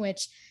doing,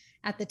 which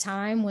at the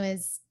time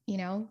was,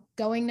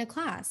 going to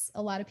class.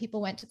 A lot of people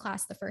went to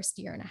class the first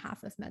year and a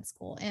half of med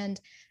school. And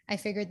I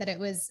figured that it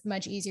was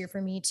much easier for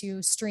me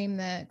to stream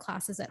the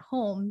classes at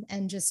home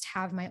and just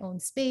have my own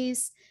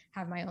space,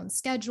 have my own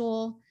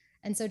schedule.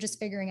 And so just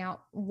figuring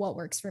out what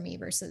works for me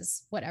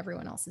versus what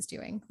everyone else is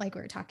doing, like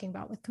we were talking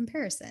about with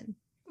comparison.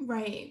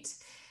 Right.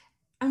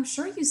 I'm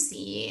sure you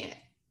see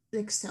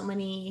like so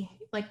many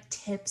like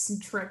tips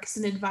and tricks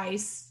and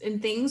advice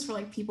and things for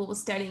like people with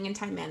studying and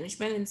time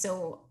management. And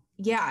so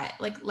yeah,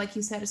 like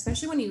you said,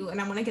 especially when you,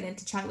 and I want to get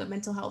into chatting with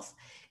mental health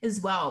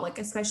as well, like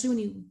especially when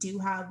you do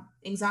have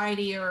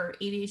anxiety or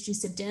ADHD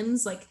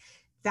symptoms, like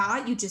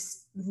that you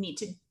just need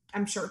to,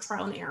 I'm sure,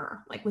 trial and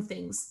error, like with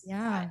things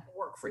that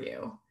work for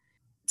you.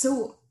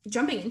 So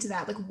jumping into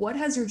that, like what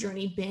has your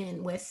journey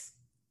been with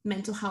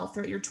mental health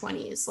throughout your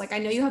 20s? Like I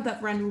know you have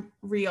that run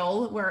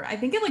reel where I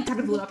think it like kind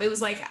of blew up. It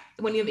was like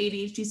when you have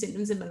ADHD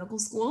symptoms in medical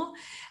school.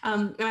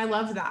 And I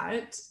love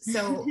that.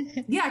 So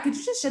yeah, could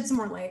you just shed some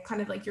more light,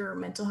 kind of like your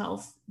mental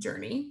health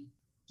journey?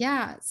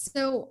 Yeah.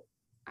 So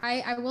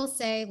I will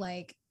say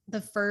like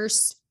the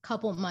first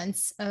couple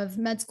months of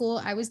med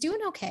school, I was doing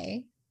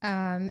okay.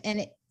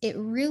 And it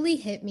really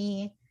hit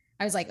me.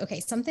 I was like, okay,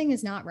 something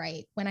is not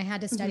right when I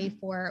had to study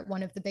for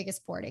one of the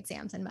biggest board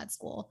exams in med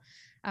school,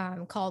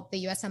 called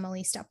the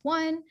USMLE Step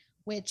 1,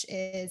 which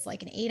is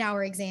like an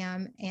 8-hour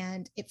exam.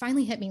 And it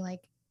finally hit me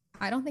like,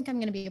 I don't think I'm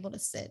going to be able to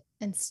sit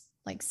and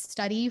like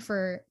study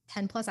for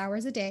 10 plus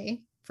hours a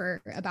day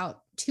for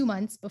about 2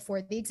 months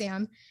before the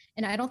exam.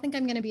 And I don't think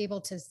I'm going to be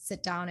able to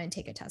sit down and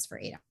take a test for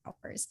 8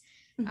 hours.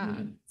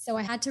 So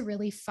I had to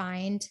really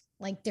find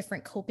like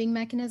different coping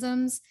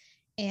mechanisms.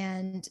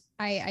 And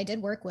I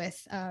did work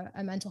with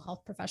a mental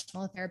health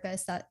professional, a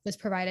therapist that was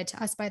provided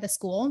to us by the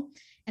school.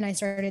 And I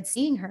started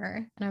seeing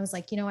her and I was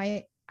like,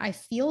 I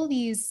feel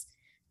these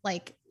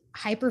like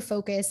hyper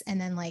focus and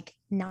then like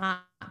not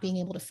being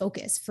able to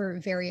focus for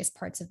various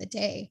parts of the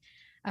day.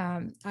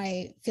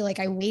 I feel like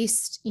I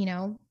waste,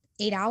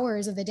 8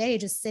 hours of the day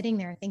just sitting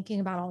there thinking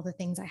about all the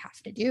things I have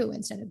to do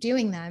instead of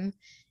doing them.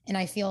 And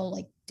I feel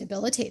like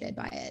debilitated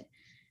by it.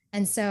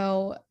 And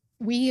so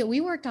we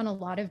worked on a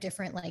lot of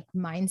different like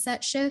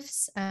mindset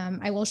shifts.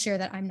 I will share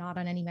that I'm not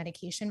on any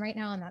medication right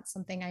now, and that's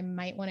something I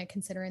might want to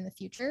consider in the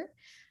future.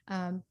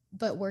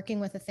 But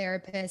working with a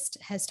therapist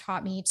has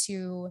taught me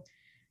to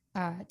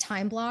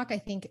time block. I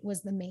think it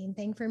was the main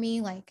thing for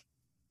me, like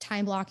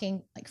time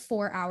blocking like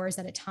 4 hours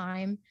at a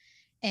time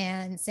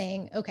and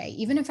saying, okay,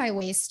 even if I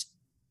waste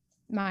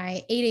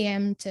my 8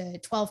 a.m. to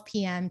 12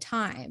 p.m.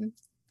 time,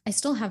 I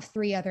still have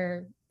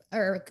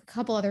a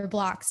couple other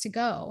blocks to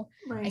go.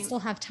 Right. I still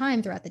have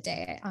time throughout the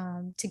day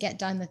to get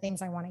done the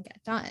things I want to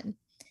get done.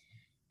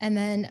 And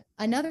then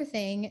another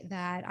thing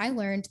that I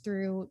learned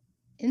through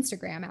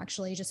Instagram,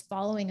 actually, just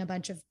following a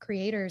bunch of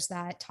creators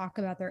that talk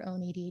about their own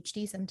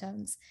ADHD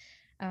symptoms,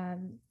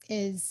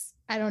 is,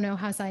 I don't know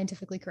how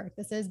scientifically correct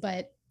this is,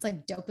 but it's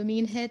like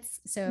dopamine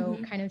hits. So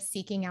kind of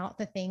seeking out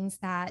the things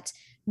that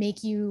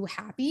make you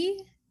happy,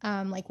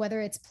 like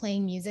whether it's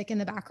playing music in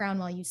the background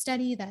while you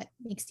study that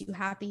makes you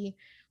happy,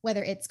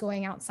 whether it's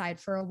going outside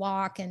for a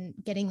walk and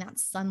getting that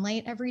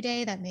sunlight every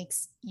day that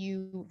makes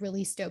you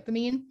release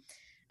dopamine,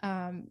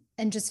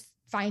 and just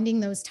finding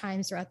those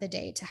times throughout the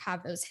day to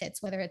have those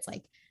hits, whether it's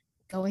like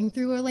going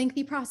through a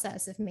lengthy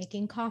process of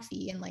making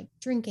coffee and like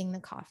drinking the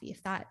coffee,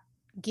 if that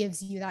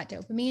gives you that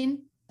dopamine,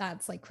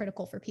 that's like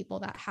critical for people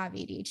that have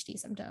ADHD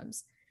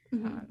symptoms.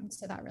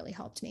 So that really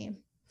helped me.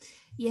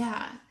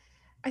 Yeah.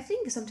 I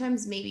think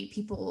sometimes maybe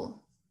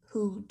people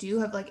who do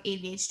have like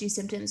ADHD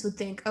symptoms would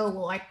think, oh,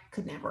 well, I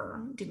could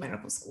never do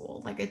medical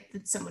school. Like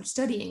it's so much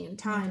studying and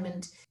time.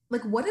 And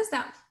like, what does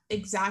that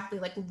exactly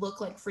like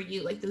look like for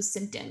you? Like those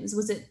symptoms,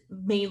 was it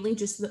mainly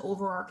just the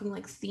overarching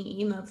like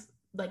theme of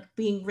like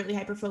being really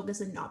hyper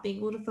focused and not being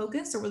able to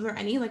focus? Or was there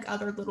any like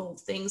other little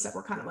things that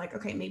were kind of like,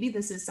 okay, maybe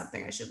this is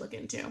something I should look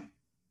into?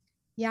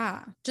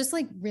 Yeah, just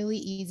like really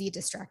easy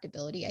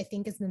distractibility, I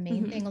think is the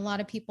main thing a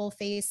lot of people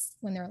face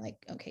when they're like,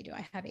 okay, do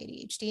I have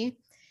ADHD?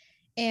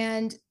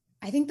 And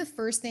I think the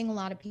first thing a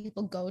lot of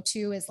people go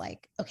to is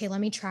like, okay, let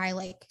me try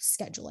like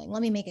scheduling.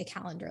 Let me make a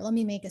calendar. Let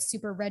me make a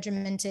super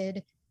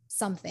regimented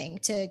something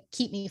to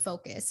keep me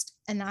focused.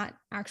 And that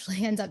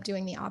actually ends up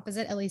doing the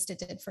opposite. At least it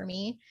did for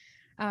me.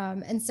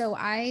 And so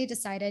I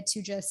decided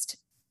to just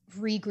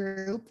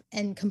regroup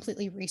and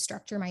completely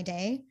restructure my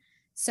day.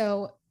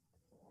 So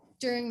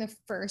during the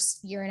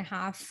first year and a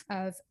half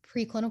of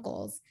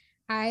preclinicals,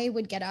 I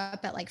would get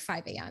up at like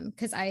 5 a.m.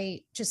 because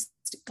I just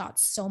got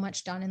so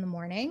much done in the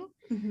morning.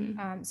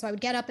 So I would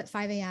get up at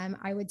 5 a.m.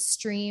 I would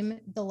stream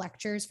the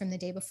lectures from the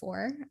day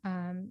before.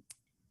 And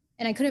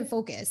I couldn't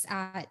focus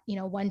at,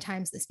 1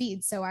 times the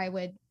speed. So I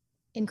would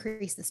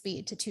increase the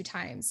speed to 2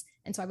 times.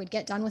 And so I would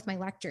get done with my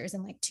lectures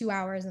in like 2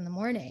 hours in the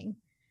morning.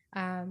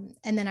 And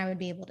then I would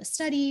be able to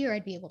study or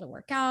I'd be able to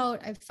work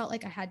out. I felt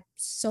like I had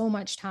so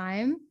much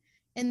time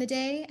in the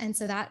day. And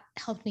so that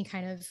helped me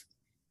kind of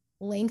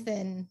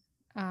lengthen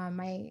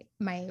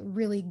my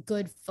really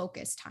good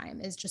focus time,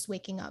 is just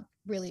waking up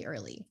really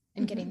early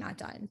and getting that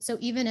done. So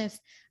even if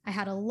I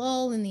had a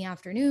lull in the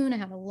afternoon, I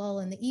had a lull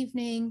in the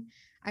evening,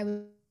 I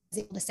was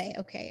able to say,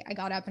 okay, I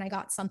got up and I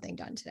got something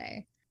done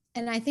today.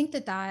 And I think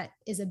that that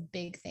is a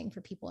big thing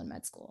for people in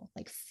med school.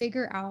 Like,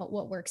 figure out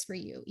what works for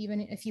you, even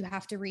if you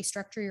have to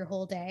restructure your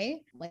whole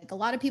day. Like, a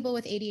lot of people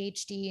with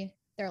ADHD,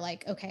 they're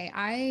like, okay,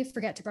 I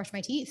forget to brush my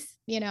teeth,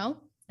 And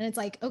it's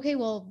like, okay,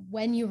 well,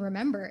 when you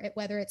remember it,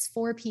 whether it's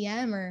 4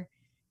 p.m. or,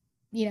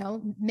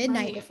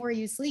 midnight before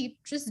you sleep,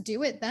 just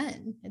do it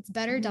then. It's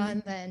better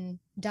done than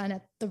done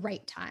at the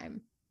right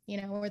time,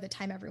 or the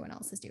time everyone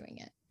else is doing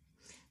it.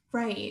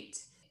 Right.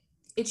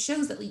 It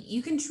shows that like,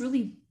 you can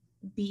truly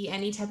be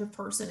any type of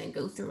person and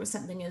go through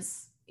something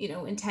as,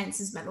 intense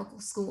as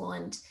medical school.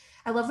 And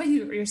I love what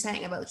you're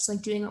saying about just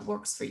like doing what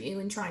works for you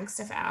and trying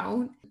stuff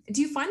out.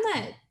 Do you find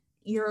that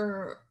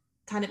your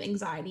kind of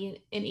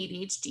anxiety and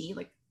ADHD,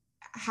 like,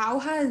 how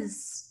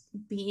has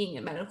being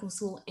in medical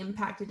school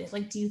impacted it?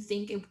 Like, do you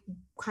think it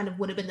kind of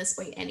would have been this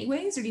way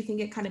anyways, or do you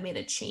think it kind of made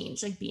a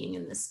change, like being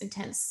in this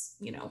intense,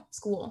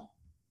 school?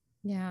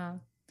 Yeah.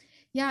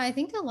 I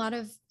think a lot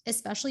of,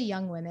 especially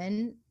young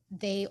women,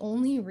 they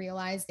only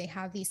realize they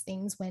have these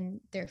things when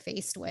they're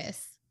faced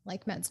with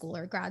like med school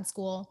or grad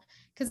school,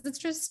 because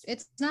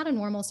it's not a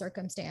normal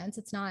circumstance.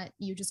 It's not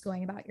you just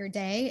going about your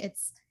day.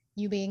 It's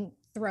you being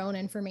thrown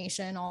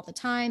information all the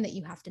time that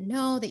you have to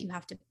know, that you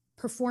have to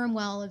perform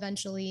well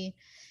eventually.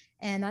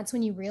 And that's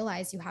when you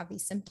realize you have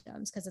these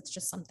symptoms, because it's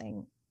just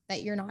something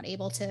that you're not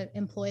able to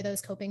employ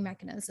those coping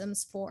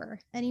mechanisms for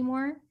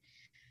anymore.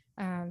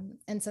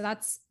 And so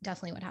that's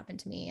definitely what happened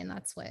to me. And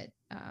that's what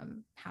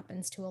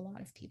happens to a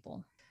lot of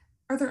people.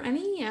 Are there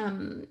any,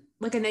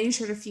 like, I know you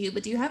shared a few,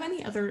 but do you have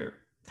any other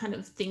kind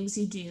of things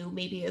you do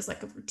maybe as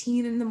like a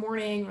routine in the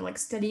morning, or like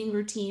studying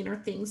routine, or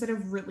things that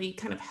have really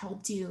kind of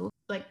helped you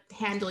like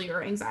handle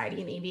your anxiety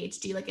and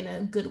ADHD, like in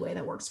a good way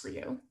that works for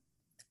you?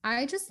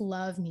 I just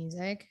love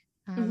music.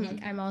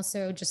 Like, I'm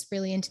also just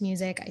really into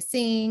music. I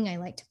sing, I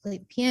like to play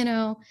the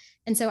piano.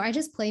 And so I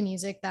just play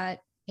music that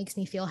makes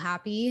me feel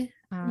happy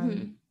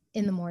in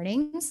the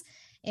mornings.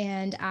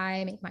 And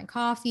I make my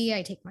coffee,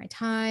 I take my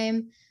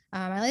time.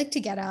 I like to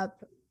get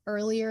up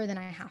earlier than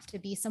I have to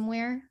be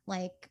somewhere.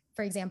 Like,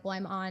 for example,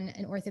 I'm on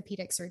an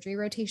orthopedic surgery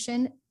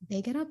rotation.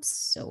 They get up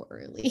so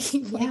early,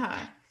 like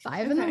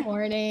 5 in the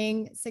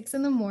morning, 6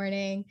 in the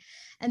morning.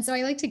 And so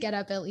I like to get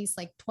up at least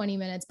like 20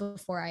 minutes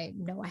before I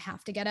know I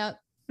have to get up,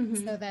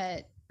 so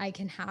that I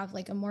can have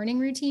like a morning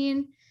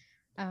routine.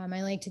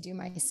 I like to do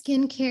my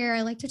skincare.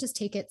 I like to just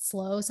take it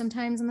slow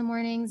sometimes in the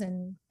mornings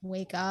and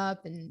wake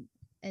up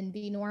and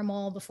be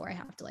normal before I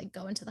have to like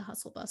go into the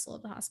hustle bustle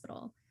of the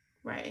hospital.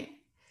 Right.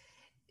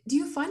 Do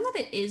you find that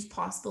it is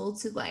possible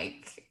to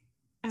like,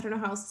 I don't know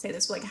how else to say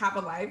this, but like have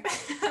a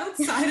life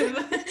outside of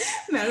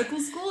medical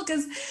school?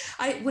 Because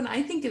when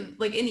I think of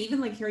like, and even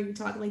like hearing you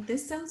talk, like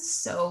this sounds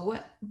so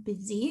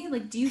busy.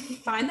 Like, do you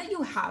find that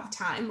you have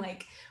time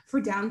like for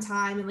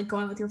downtime and like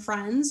going with your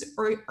friends,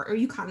 or are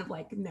you kind of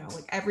like, no,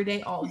 like every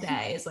day, all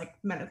day is like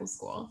medical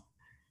school?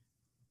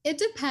 It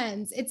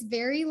depends. It's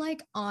very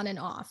like on and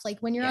off. Like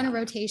when you're on a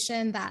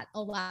rotation that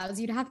allows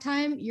you to have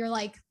time, you're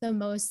like the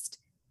most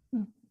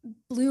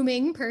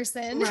blooming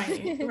person,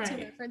 to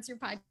reference your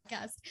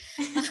podcast.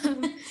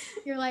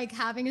 You're like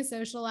having a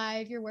social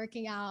life, you're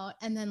working out,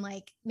 and then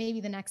like maybe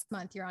the next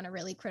month you're on a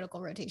really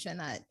critical rotation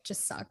that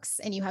just sucks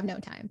and you have no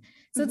time.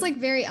 So it's like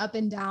very up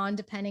and down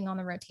depending on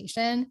the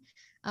rotation.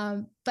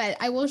 But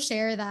I will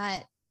share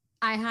that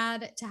I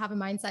had to have a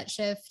mindset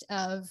shift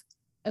of,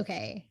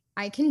 okay,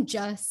 I can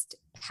just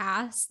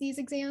pass these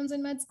exams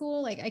in med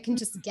school. Like I can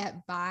just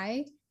get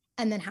by.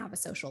 and then have a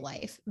social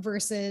life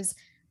versus,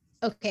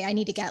 okay, I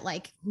need to get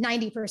like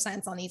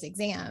 90% on these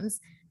exams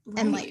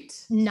and like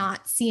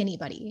not see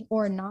anybody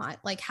or not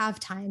like have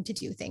time to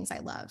do things I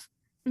love.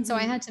 So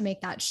I had to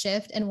make that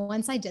shift. And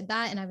once I did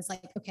that and I was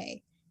like,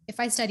 okay, if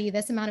I study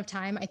this amount of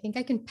time, I think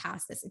I can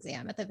pass this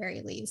exam at the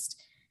very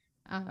least.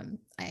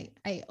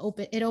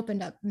 It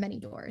opened up many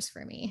doors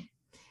for me.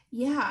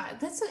 Yeah,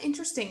 that's so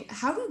interesting.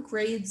 How do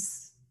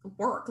grades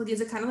work? Like,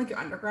 is it kind of like your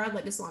undergrad?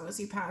 Like, as long as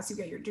you pass, you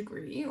get your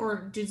degree,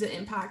 or does it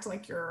impact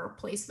like your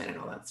placement and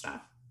all that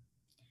stuff?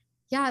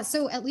 Yeah,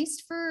 so at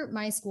least for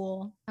my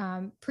school,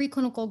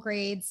 preclinical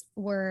grades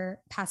were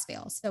pass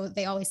fail. So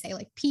they always say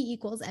like P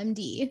equals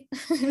MD.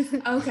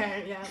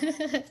 Okay,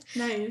 yeah.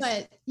 Nice.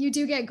 But you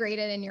do get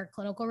graded in your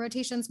clinical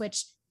rotations,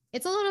 which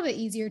it's a little bit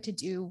easier to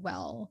do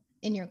well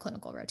in your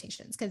clinical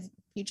rotations because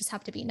you just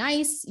have to be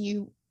nice.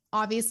 You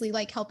obviously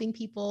like helping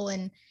people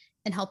and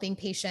helping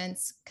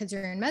patients because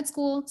you're in med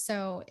school.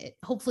 So it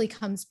hopefully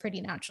comes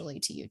pretty naturally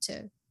to you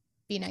to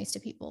be nice to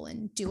people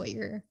and do what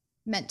you're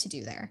meant to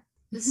do there.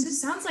 This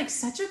just sounds like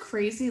such a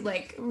crazy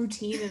like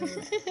routine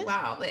and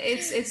wow,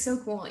 it's so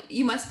cool.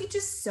 You must be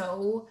just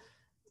so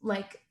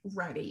like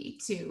ready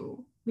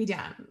to be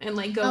done and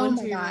like go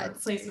into your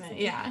placement.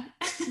 Seriously. Yeah.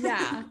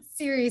 Yeah,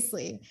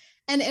 seriously.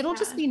 And it'll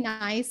just be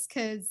nice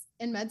because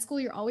in med school,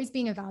 you're always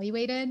being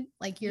evaluated.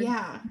 Like your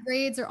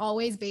grades are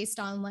always based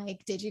on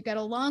like, did you get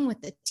along with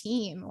the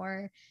team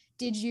or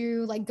did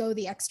you like go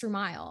the extra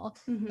mile?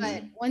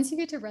 But once you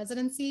get to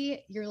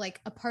residency, you're like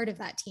a part of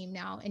that team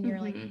now and you're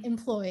like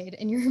employed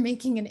and you're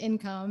making an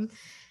income.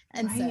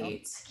 And so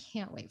I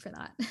can't wait for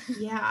that.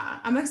 Yeah,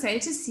 I'm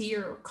excited to see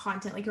your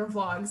content, like your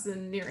vlogs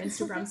and your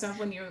Instagram stuff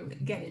when you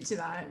get into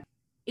that.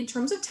 In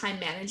terms of time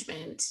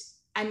management,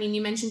 I mean,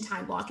 you mentioned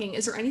time blocking.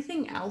 Is there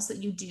anything else that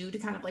you do to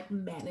kind of like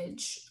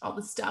manage all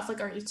the stuff?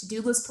 Like, are you a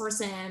to-do list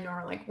person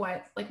or like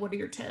what are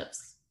your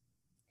tips?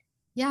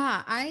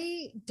 Yeah,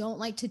 I don't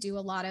like to do a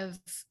lot of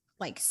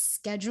like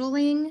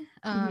scheduling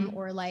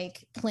or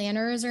like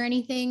planners or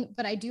anything,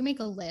 but I do make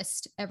a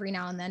list every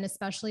now and then,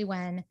 especially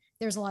when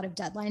there's a lot of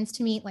deadlines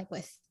to meet, like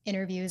with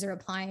interviews or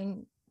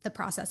applying the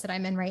process that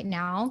I'm in right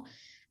now.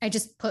 I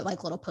just put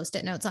like little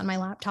post-it notes on my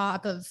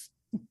laptop of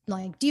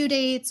like due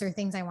dates or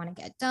things I want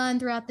to get done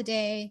throughout the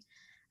day.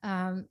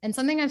 And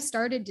something I've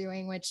started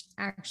doing, which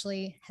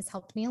actually has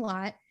helped me a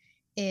lot,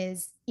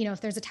 is, you know, if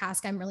there's a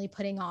task I'm really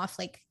putting off,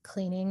 like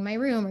cleaning my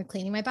room or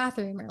cleaning my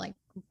bathroom or like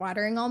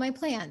watering all my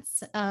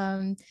plants,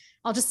 I'll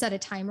just set a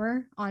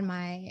timer on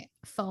my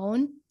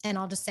phone and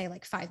I'll just say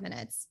like 5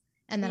 minutes.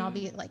 And then I'll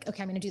be like,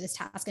 okay, I'm going to do this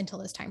task until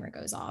this timer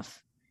goes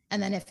off. And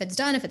then if it's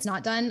done, if it's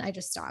not done, I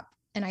just stop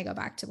and I go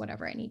back to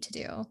whatever I need to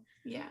do.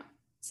 Yeah.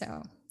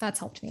 So that's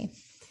helped me.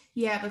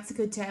 Yeah, that's a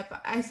good tip.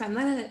 I find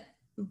that at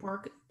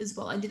work as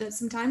well. I do that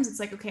sometimes. It's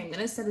like, okay, I'm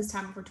gonna set this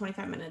timer for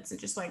 25 minutes and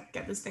just like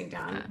get this thing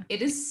done.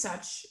 It is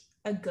such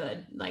a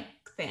good like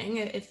thing.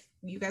 If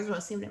you guys are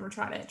listening, never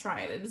tried it,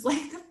 try it. It is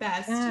like the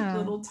best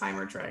little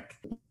timer trick.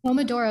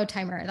 Pomodoro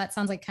timer. That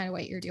sounds like kind of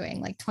what you're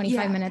doing, like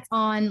 25 minutes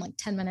on, like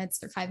 10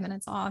 minutes or 5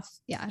 minutes off.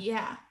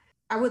 Yeah.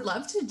 I would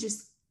love to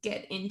just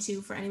get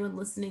into, for anyone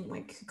listening,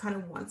 like who kind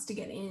of wants to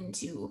get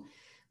into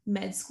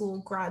med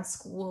school, grad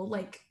school,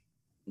 like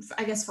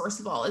I guess first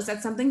of all, is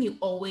that something you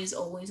always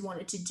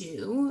wanted to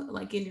do?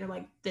 Like, and you're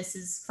like, this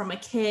is from a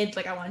kid,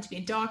 like I wanted to be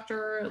a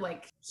doctor,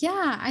 like.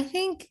 Yeah, I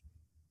think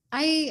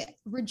I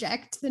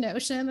reject the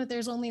notion that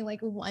there's only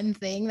like one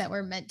thing that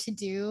we're meant to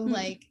do.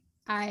 Like,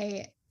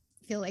 I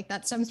feel like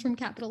that stems from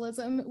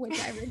capitalism, which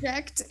I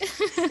reject.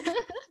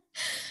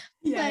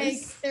 Like,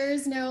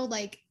 there's no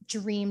like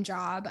dream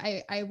job.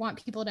 I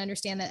want people to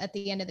understand that at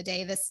the end of the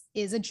day, this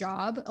is a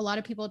job. A lot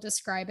of people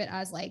describe it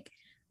as like,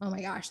 oh my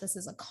gosh, this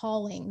is a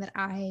calling that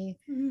I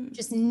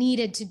just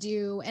needed to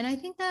do. And I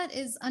think that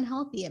is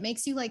unhealthy. It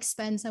makes you like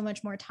spend so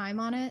much more time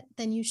on it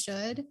than you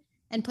should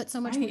and put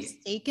so much more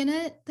stake in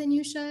it than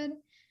you should.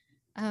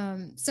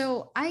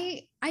 So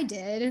I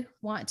did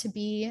want to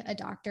be a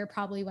doctor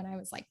probably when I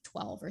was like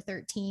 12 or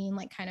 13,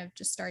 like kind of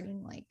just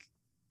starting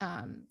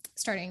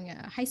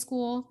high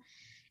school.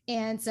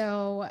 And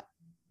so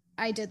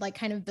I did like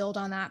kind of build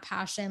on that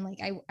passion. Like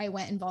I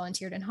went and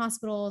volunteered in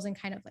hospitals and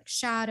kind of like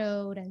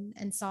shadowed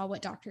and saw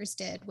what doctors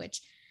did,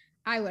 which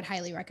I would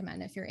highly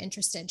recommend if you're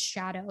interested,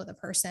 shadow the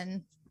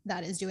person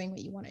that is doing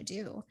what you want to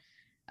do.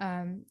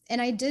 And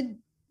I did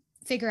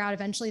figure out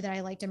eventually that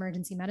I liked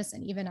emergency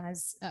medicine, even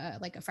as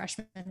like a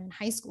freshman in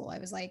high school. I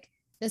was like,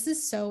 this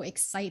is so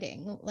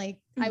exciting. Like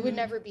I would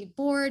never be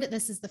bored.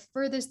 This is the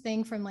furthest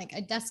thing from like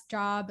a desk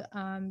job,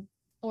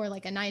 or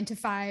like a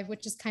 9-to-5,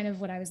 which is kind of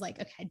what I was like,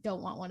 okay, I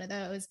don't want one of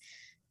those.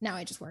 Now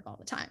I just work all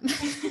the time.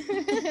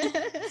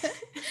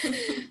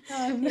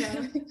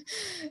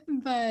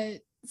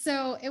 But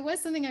so it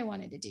was something I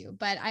wanted to do,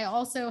 but I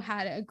also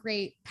had a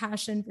great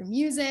passion for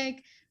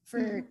music,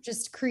 for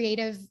just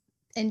creative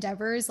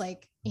endeavors,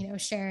 like, you know,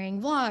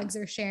 sharing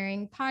vlogs or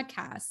sharing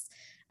podcasts.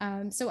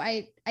 So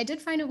I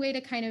did find a way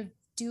to kind of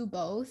do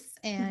both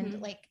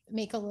and like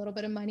make a little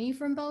bit of money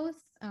from both.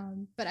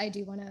 But I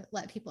do want to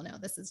let people know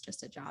this is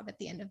just a job at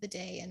the end of the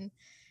day.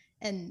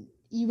 and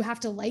you have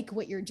to like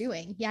what you're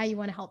doing. Yeah, you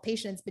want to help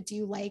patients, but do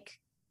you like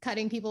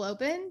cutting people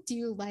open? Do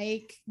you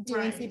like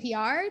doing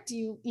CPR? Do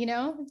you,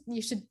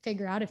 you should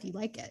figure out if you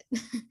like it.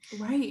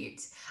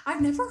 Right.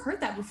 I've never heard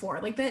that before.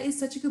 Like, that is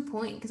such a good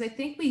point, because I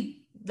think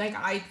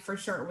I for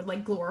sure would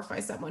like glorify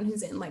someone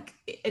who's in like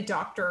a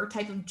doctor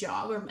type of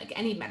job, or like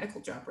any medical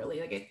job, really.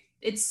 Like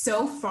it's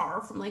so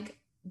far from like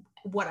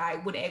what I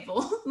would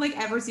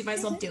ever see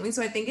myself doing.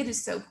 So I think it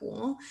is so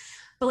cool.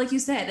 But like you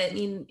said, I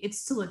mean, it's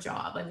still a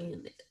job. I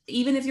mean,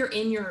 even if you're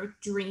in your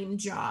dream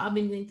job,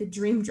 and like the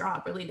dream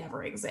job really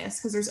never exists,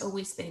 because there's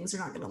always things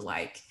you're not going to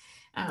like.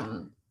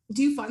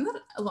 Do you find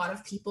that a lot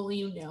of people,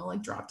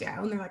 like drop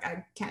down? They're like,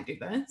 I can't do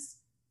this?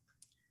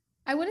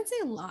 I wouldn't say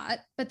a lot,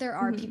 but there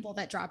are people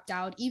that dropped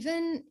out,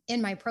 even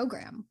in my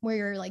program where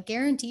you're like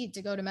guaranteed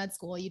to go to med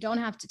school. You don't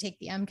have to take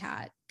the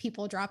MCAT.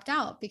 People dropped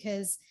out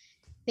because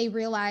they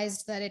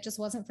realized that it just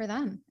wasn't for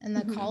them. And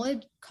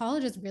the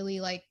college is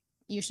really like,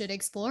 you should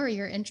explore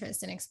your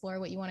interest and explore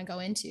what you want to go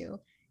into.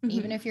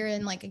 Even if you're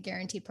in like a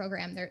guaranteed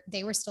program,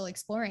 they were still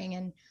exploring.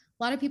 And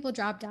a lot of people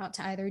dropped out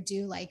to either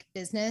do like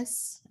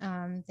business.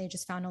 They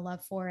just found a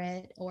love for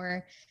it,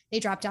 or they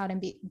dropped out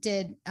and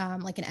did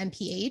like an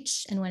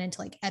MPH and went into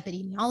like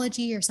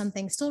epidemiology or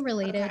something still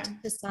related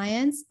to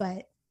science,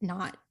 but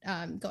not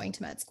going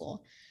to med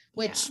school,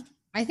 which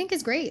I think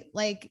is great.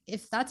 Like,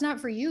 if that's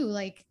not for you,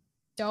 like,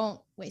 don't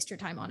waste your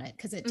time on it,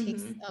 because it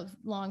takes a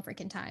long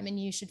freaking time, and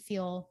you should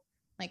feel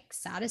like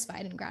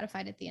satisfied and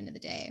gratified at the end of the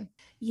day.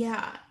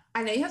 Yeah.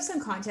 I know you have some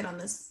content on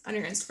this on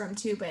your Instagram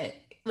too, but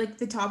like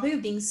the topic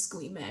of being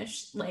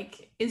squeamish,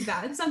 like, is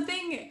that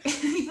something,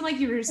 even like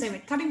you were saying,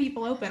 like cutting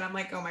people open, I'm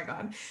like, oh my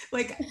God,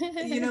 like,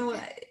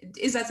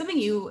 is that something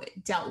you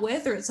dealt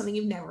with, or is something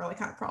you've never like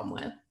had a problem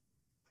with?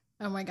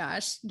 Oh my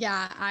gosh.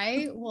 Yeah,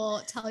 I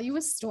will tell you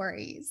a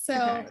story.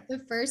 So the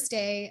first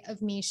day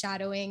of me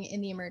shadowing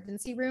in the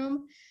emergency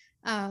room,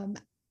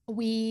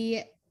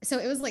 so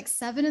it was like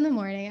 7 a.m.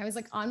 I was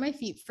like on my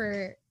feet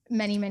for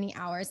many, many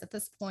hours at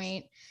this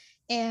point.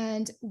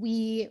 And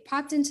we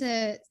popped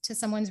into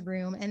someone's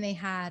room, and they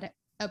had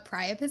a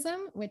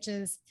priapism, which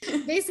is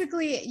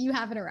basically you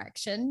have an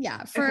erection.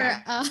 Yeah.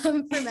 For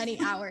many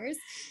hours,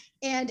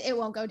 and it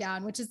won't go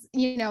down, which is,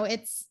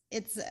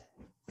 it's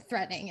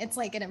threatening. It's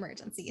like an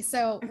emergency.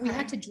 So we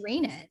had to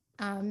drain it.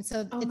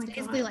 So it's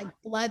basically like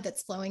blood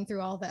that's flowing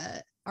through all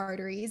the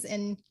arteries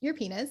in your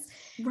penis.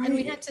 Right. And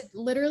we had to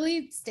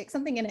literally stick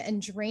something in it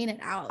and drain it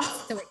out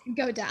so it could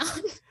go down.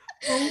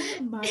 Oh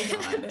my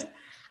God.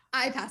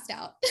 I passed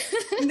out.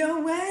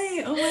 No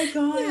way. Oh my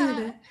God.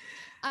 Yeah.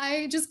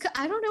 I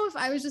don't know if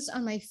I was just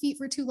on my feet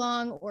for too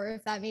long, or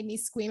if that made me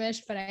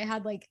squeamish, but I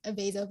had like a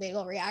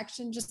vasovagal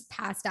reaction, just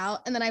passed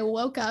out. And then I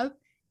woke up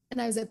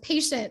and I was a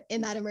patient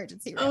in that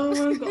emergency room.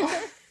 Oh my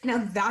God.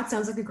 Now that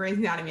sounds like a Grey's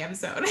Anatomy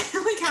episode.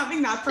 Like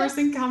having that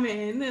person come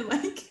in and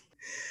like.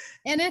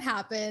 And it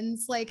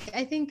happens. Like,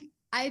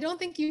 I don't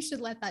think you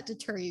should let that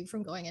deter you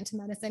from going into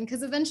medicine,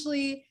 because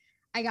eventually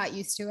I got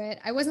used to it.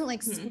 I wasn't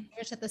like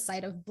squeamish at the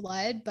sight of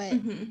blood, but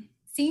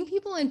seeing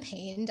people in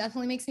pain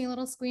definitely makes me a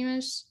little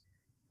squeamish.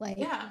 Like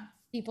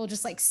people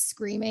just like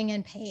screaming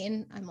in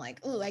pain. I'm like,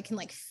 oh, I can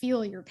like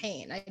feel your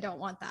pain. I don't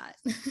want that.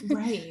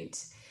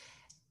 Right.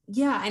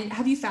 Yeah. And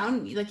have you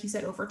found, like you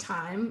said, over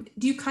time,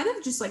 do you kind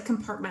of just like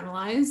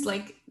compartmentalize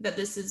like that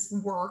this is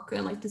work,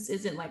 and like this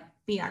isn't like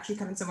me actually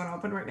cutting someone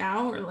open right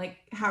now? Or like,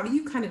 how do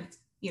you kind of,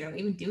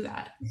 even do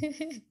that?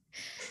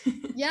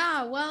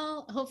 Yeah,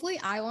 well, hopefully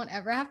I won't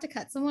ever have to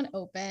cut someone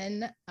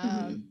open.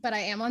 But I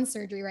am on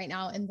surgery right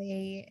now, and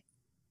they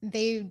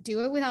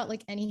do it without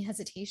like any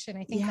hesitation.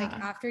 I think like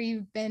after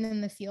you've been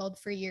in the field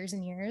for years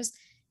and years,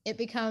 it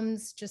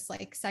becomes just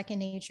like second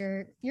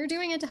nature. You're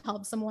doing it to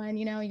help someone,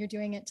 you're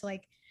doing it to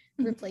like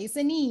replace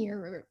a knee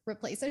or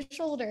replace a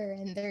shoulder,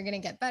 and they're going to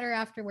get better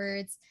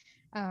afterwards.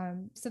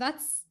 So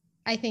that's,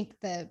 I think,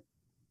 the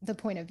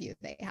point of view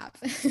they have.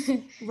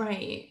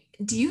 Right.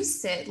 Do you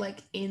sit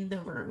like in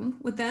the room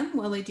with them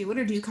while they do it,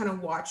 or do you kind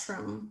of watch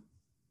from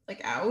like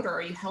out, or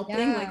are you helping?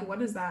 Yeah. Like,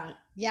 what is that?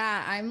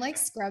 Yeah, I'm like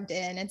scrubbed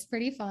in. It's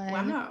pretty fun.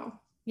 Wow.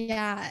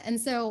 Yeah. And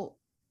so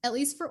at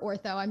least for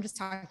ortho, I'm just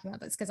talking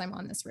about this because I'm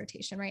on this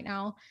rotation right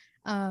now.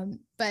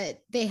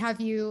 But they have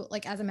you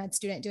like as a med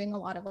student doing a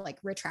lot of like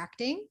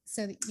retracting,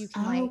 so that you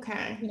can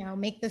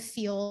make the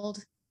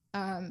field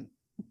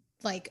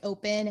like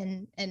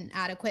open and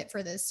adequate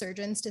for the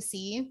surgeons to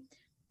see,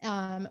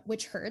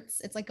 which hurts.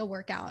 It's like a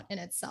workout in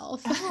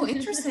itself. Oh,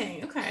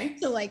 interesting. Okay.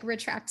 To like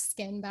retract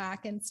skin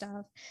back and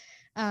stuff.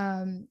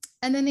 And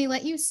then they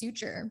let you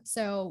suture.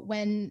 So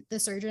when the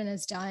surgeon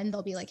is done,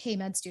 they'll be like, hey,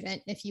 med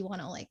student, if you want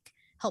to like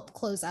help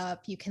close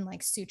up, you can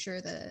like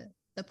suture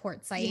the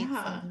port sites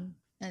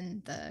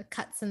and the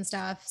cuts and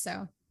stuff.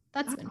 So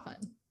that's been fun.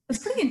 It's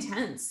pretty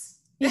intense.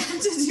 To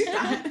do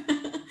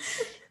that.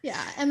 Yeah.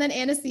 And then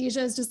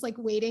anesthesia is just like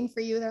waiting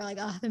for you. They're like,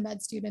 oh, the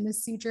med student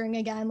is suturing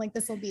again. Like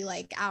this will be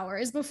like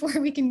hours before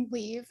we can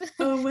leave.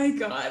 Oh my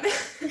God.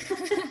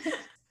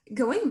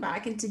 Going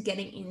back into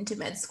getting into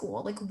med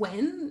school, like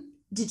when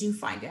did you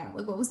find out?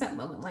 Like what was that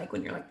moment like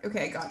when you're like,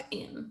 okay, I got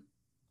in?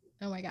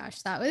 Oh my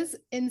gosh, that was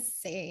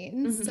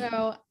insane. Mm-hmm.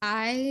 So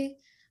I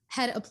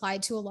had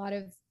applied to a lot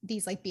of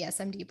these like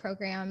BSMD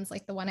programs,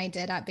 like the one I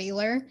did at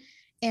Baylor,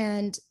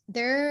 and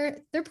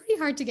they're pretty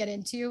hard to get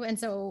into. And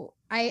so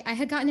I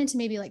had gotten into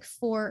maybe like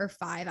 4 or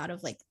 5 out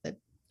of like the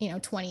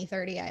 20,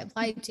 30 I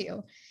applied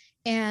to.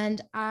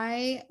 And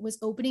I was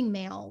opening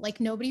mail, like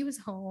nobody was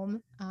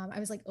home. I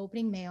was like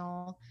opening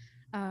mail.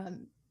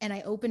 And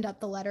I opened up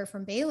the letter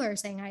from Baylor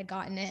saying I had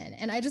gotten in,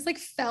 and I just like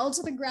fell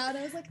to the ground.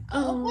 I was like,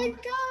 oh my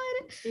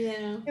God.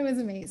 Yeah. It was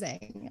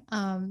amazing.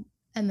 And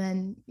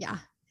then, yeah,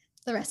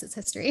 the rest is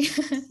history.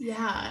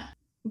 Yeah.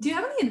 Do you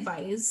have any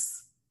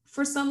advice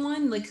for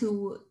someone like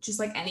who just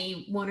like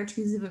any 1 or 2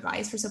 pieces of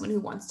advice for someone who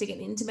wants to get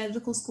into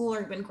medical school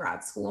or even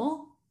grad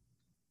school?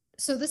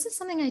 So this is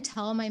something I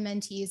tell my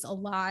mentees a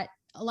lot.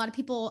 A lot of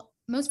people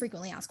most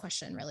frequently ask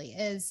question really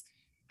is,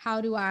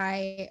 how do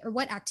I, or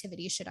what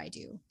activities should I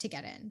do to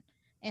get in?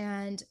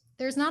 And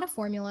there's not a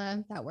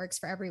formula that works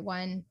for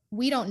everyone.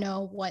 We don't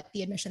know what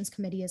the admissions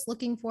committee is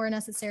looking for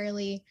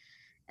necessarily.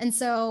 And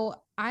so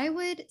I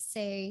would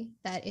say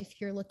that if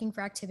you're looking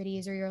for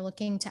activities or you're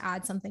looking to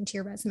add something to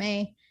your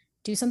resume,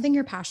 do something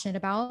you're passionate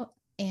about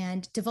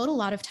and devote a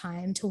lot of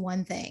time to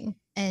one thing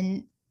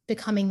and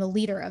becoming the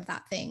leader of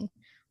that thing,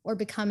 or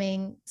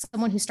becoming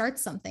someone who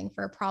starts something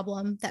for a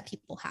problem that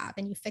people have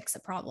and you fix a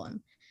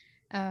problem.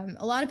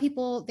 A lot of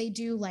people, they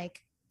do like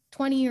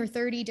 20 or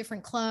 30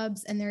 different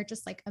clubs and they're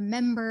just like a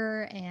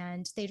member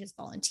and they just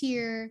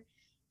volunteer.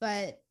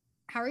 But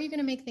how are you going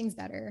to make things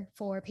better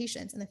for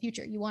patients in the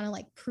future? You want to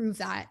like prove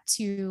that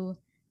to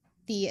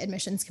the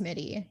admissions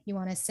committee. You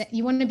want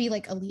to be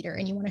like a leader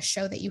and you want to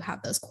show that you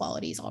have those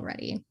qualities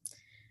already.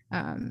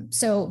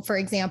 So for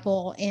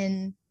example,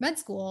 in med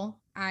school,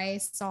 I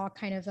saw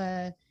kind of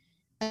a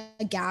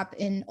gap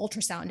in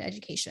ultrasound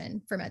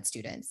education for med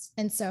students.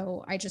 And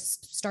so I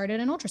just started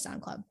an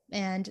ultrasound club.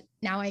 And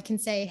now I can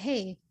say,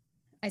 hey,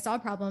 I saw a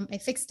problem, I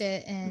fixed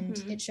it. And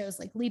it shows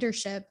like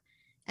leadership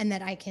and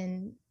that I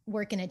can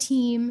work in a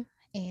team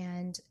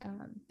and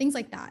things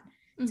like that.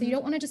 So you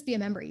don't want to just be a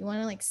member. You want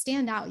to like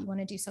stand out. You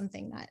want to do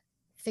something that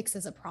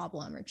fixes a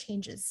problem or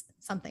changes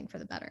something for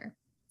the better.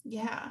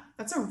 Yeah,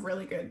 that's a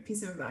really good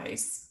piece of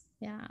advice.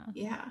 Yeah.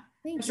 Yeah.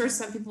 Thank I'm sure you.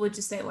 some people would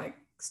just say like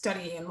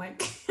study and like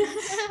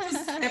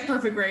just get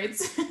perfect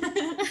grades.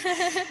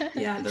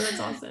 Yeah, no, that's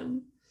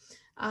awesome.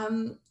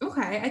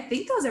 Okay, I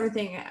think that was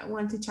everything I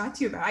wanted to chat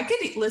to you about. I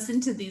could listen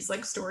to these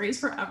like stories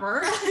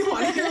forever. I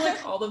want to hear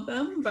like all of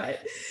them,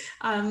 but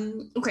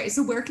okay,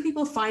 so where can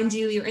people find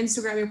you, your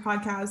Instagram, your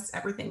podcast,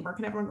 everything? Where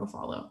can everyone go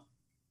follow?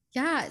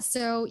 Yeah,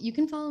 so you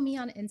can follow me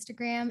on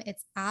Instagram.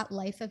 It's at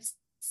Life of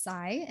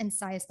Saie, and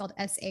Saie is spelled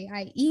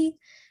SAIE.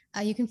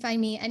 You can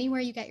find me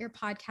anywhere you get your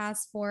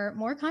podcasts for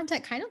more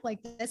content, kind of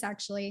like this,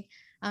 actually,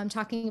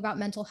 talking about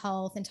mental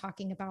health and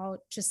talking about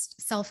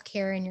just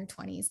self-care in your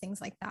 20s,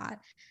 things like that.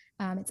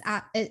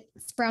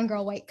 It's Brown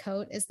Girl White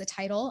Coat is the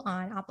title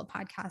on Apple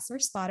Podcasts or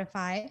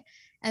Spotify.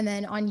 And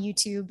then on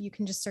YouTube, you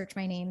can just search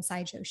my name,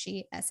 Saie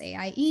Joshi,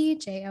 SAIE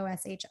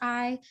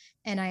JOSHI.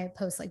 And I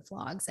post like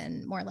vlogs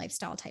and more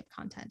lifestyle type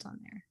content on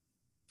there.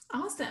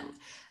 Awesome.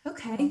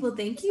 Okay. Well,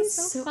 thank you.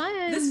 So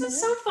fun. This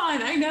was so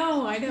fun. I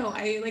know.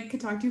 I like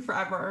could talk to you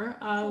forever.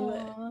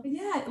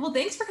 Yeah. Well,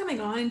 thanks for coming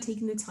on and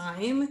taking the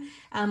time.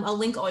 I'll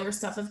link all your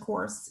stuff, of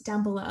course,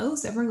 down below.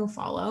 So everyone go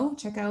follow,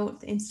 check out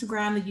the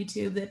Instagram, the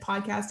YouTube, the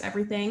podcast,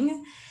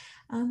 everything.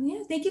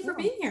 Yeah. Thank you for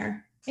being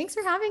here. Thanks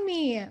for having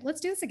me.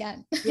 Let's do this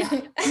again. Yeah.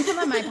 You come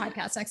on my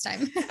podcast next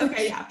time.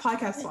 Okay. Yeah.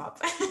 Podcast swap.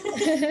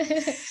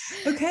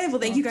 Okay. Well,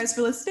 thank you guys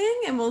for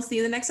listening and we'll see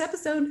you in the next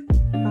episode.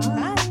 Bye.